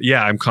know what?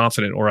 Yeah, I'm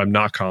confident, or I'm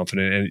not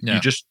confident. And you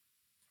just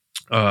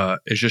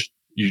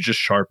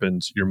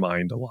sharpens your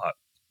mind a lot.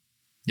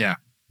 Yeah.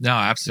 No,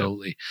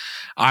 absolutely.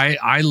 Yeah.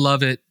 I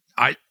love it.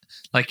 I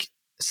like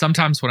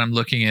sometimes when I'm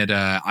looking at,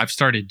 I've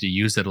started to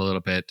use it a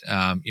little bit,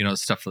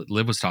 stuff that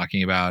Liv was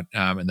talking about,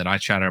 and that I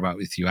chatted about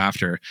with you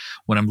after.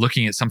 When I'm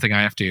looking at something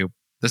I have to,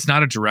 that's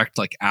not a direct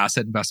like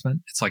asset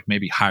investment. It's like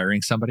maybe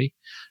hiring somebody,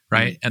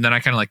 right? And then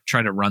I kind of like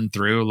try to run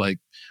through like,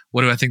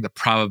 what do I think the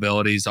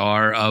probabilities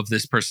are of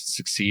this person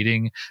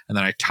succeeding? And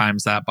then I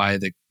times that by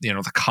the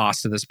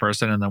cost of this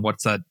person. And then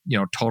what's that,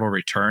 total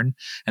return,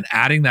 and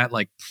adding that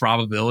like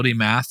probability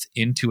math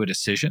into a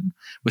decision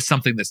with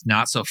something that's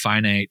not so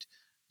finite,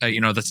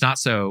 that's not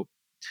so,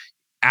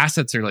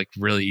 assets are like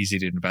really easy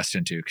to invest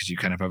into because you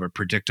kind of have a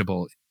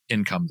predictable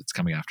income that's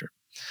coming after.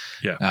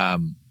 Yeah.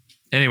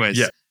 Anyways.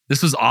 Yeah.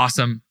 This was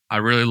awesome. I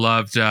really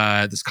loved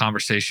this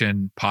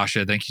conversation.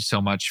 Pasha, thank you so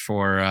much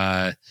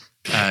for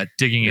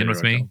digging in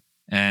with me.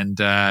 And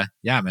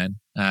man.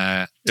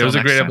 It was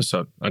a great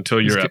episode until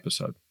your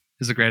episode.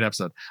 It was a great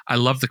episode. I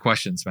love the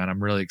questions, man.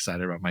 I'm really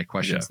excited about my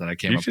questions that I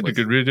came up with.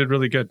 You did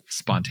really good.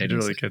 Spontaneously.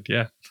 You did really good.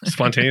 Yeah.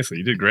 Spontaneously.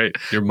 You did great.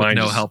 Your mind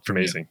no is help from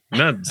amazing.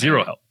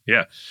 Zero help.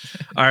 Yeah.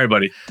 All right,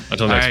 buddy.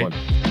 Until next one.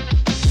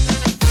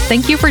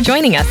 Thank you for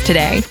joining us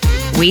today.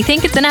 We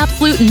think it's an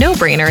absolute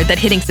no-brainer that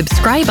hitting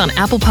subscribe on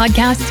Apple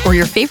Podcasts or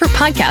your favorite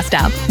podcast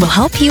app will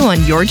help you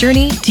on your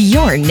journey to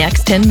your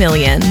next 10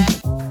 million.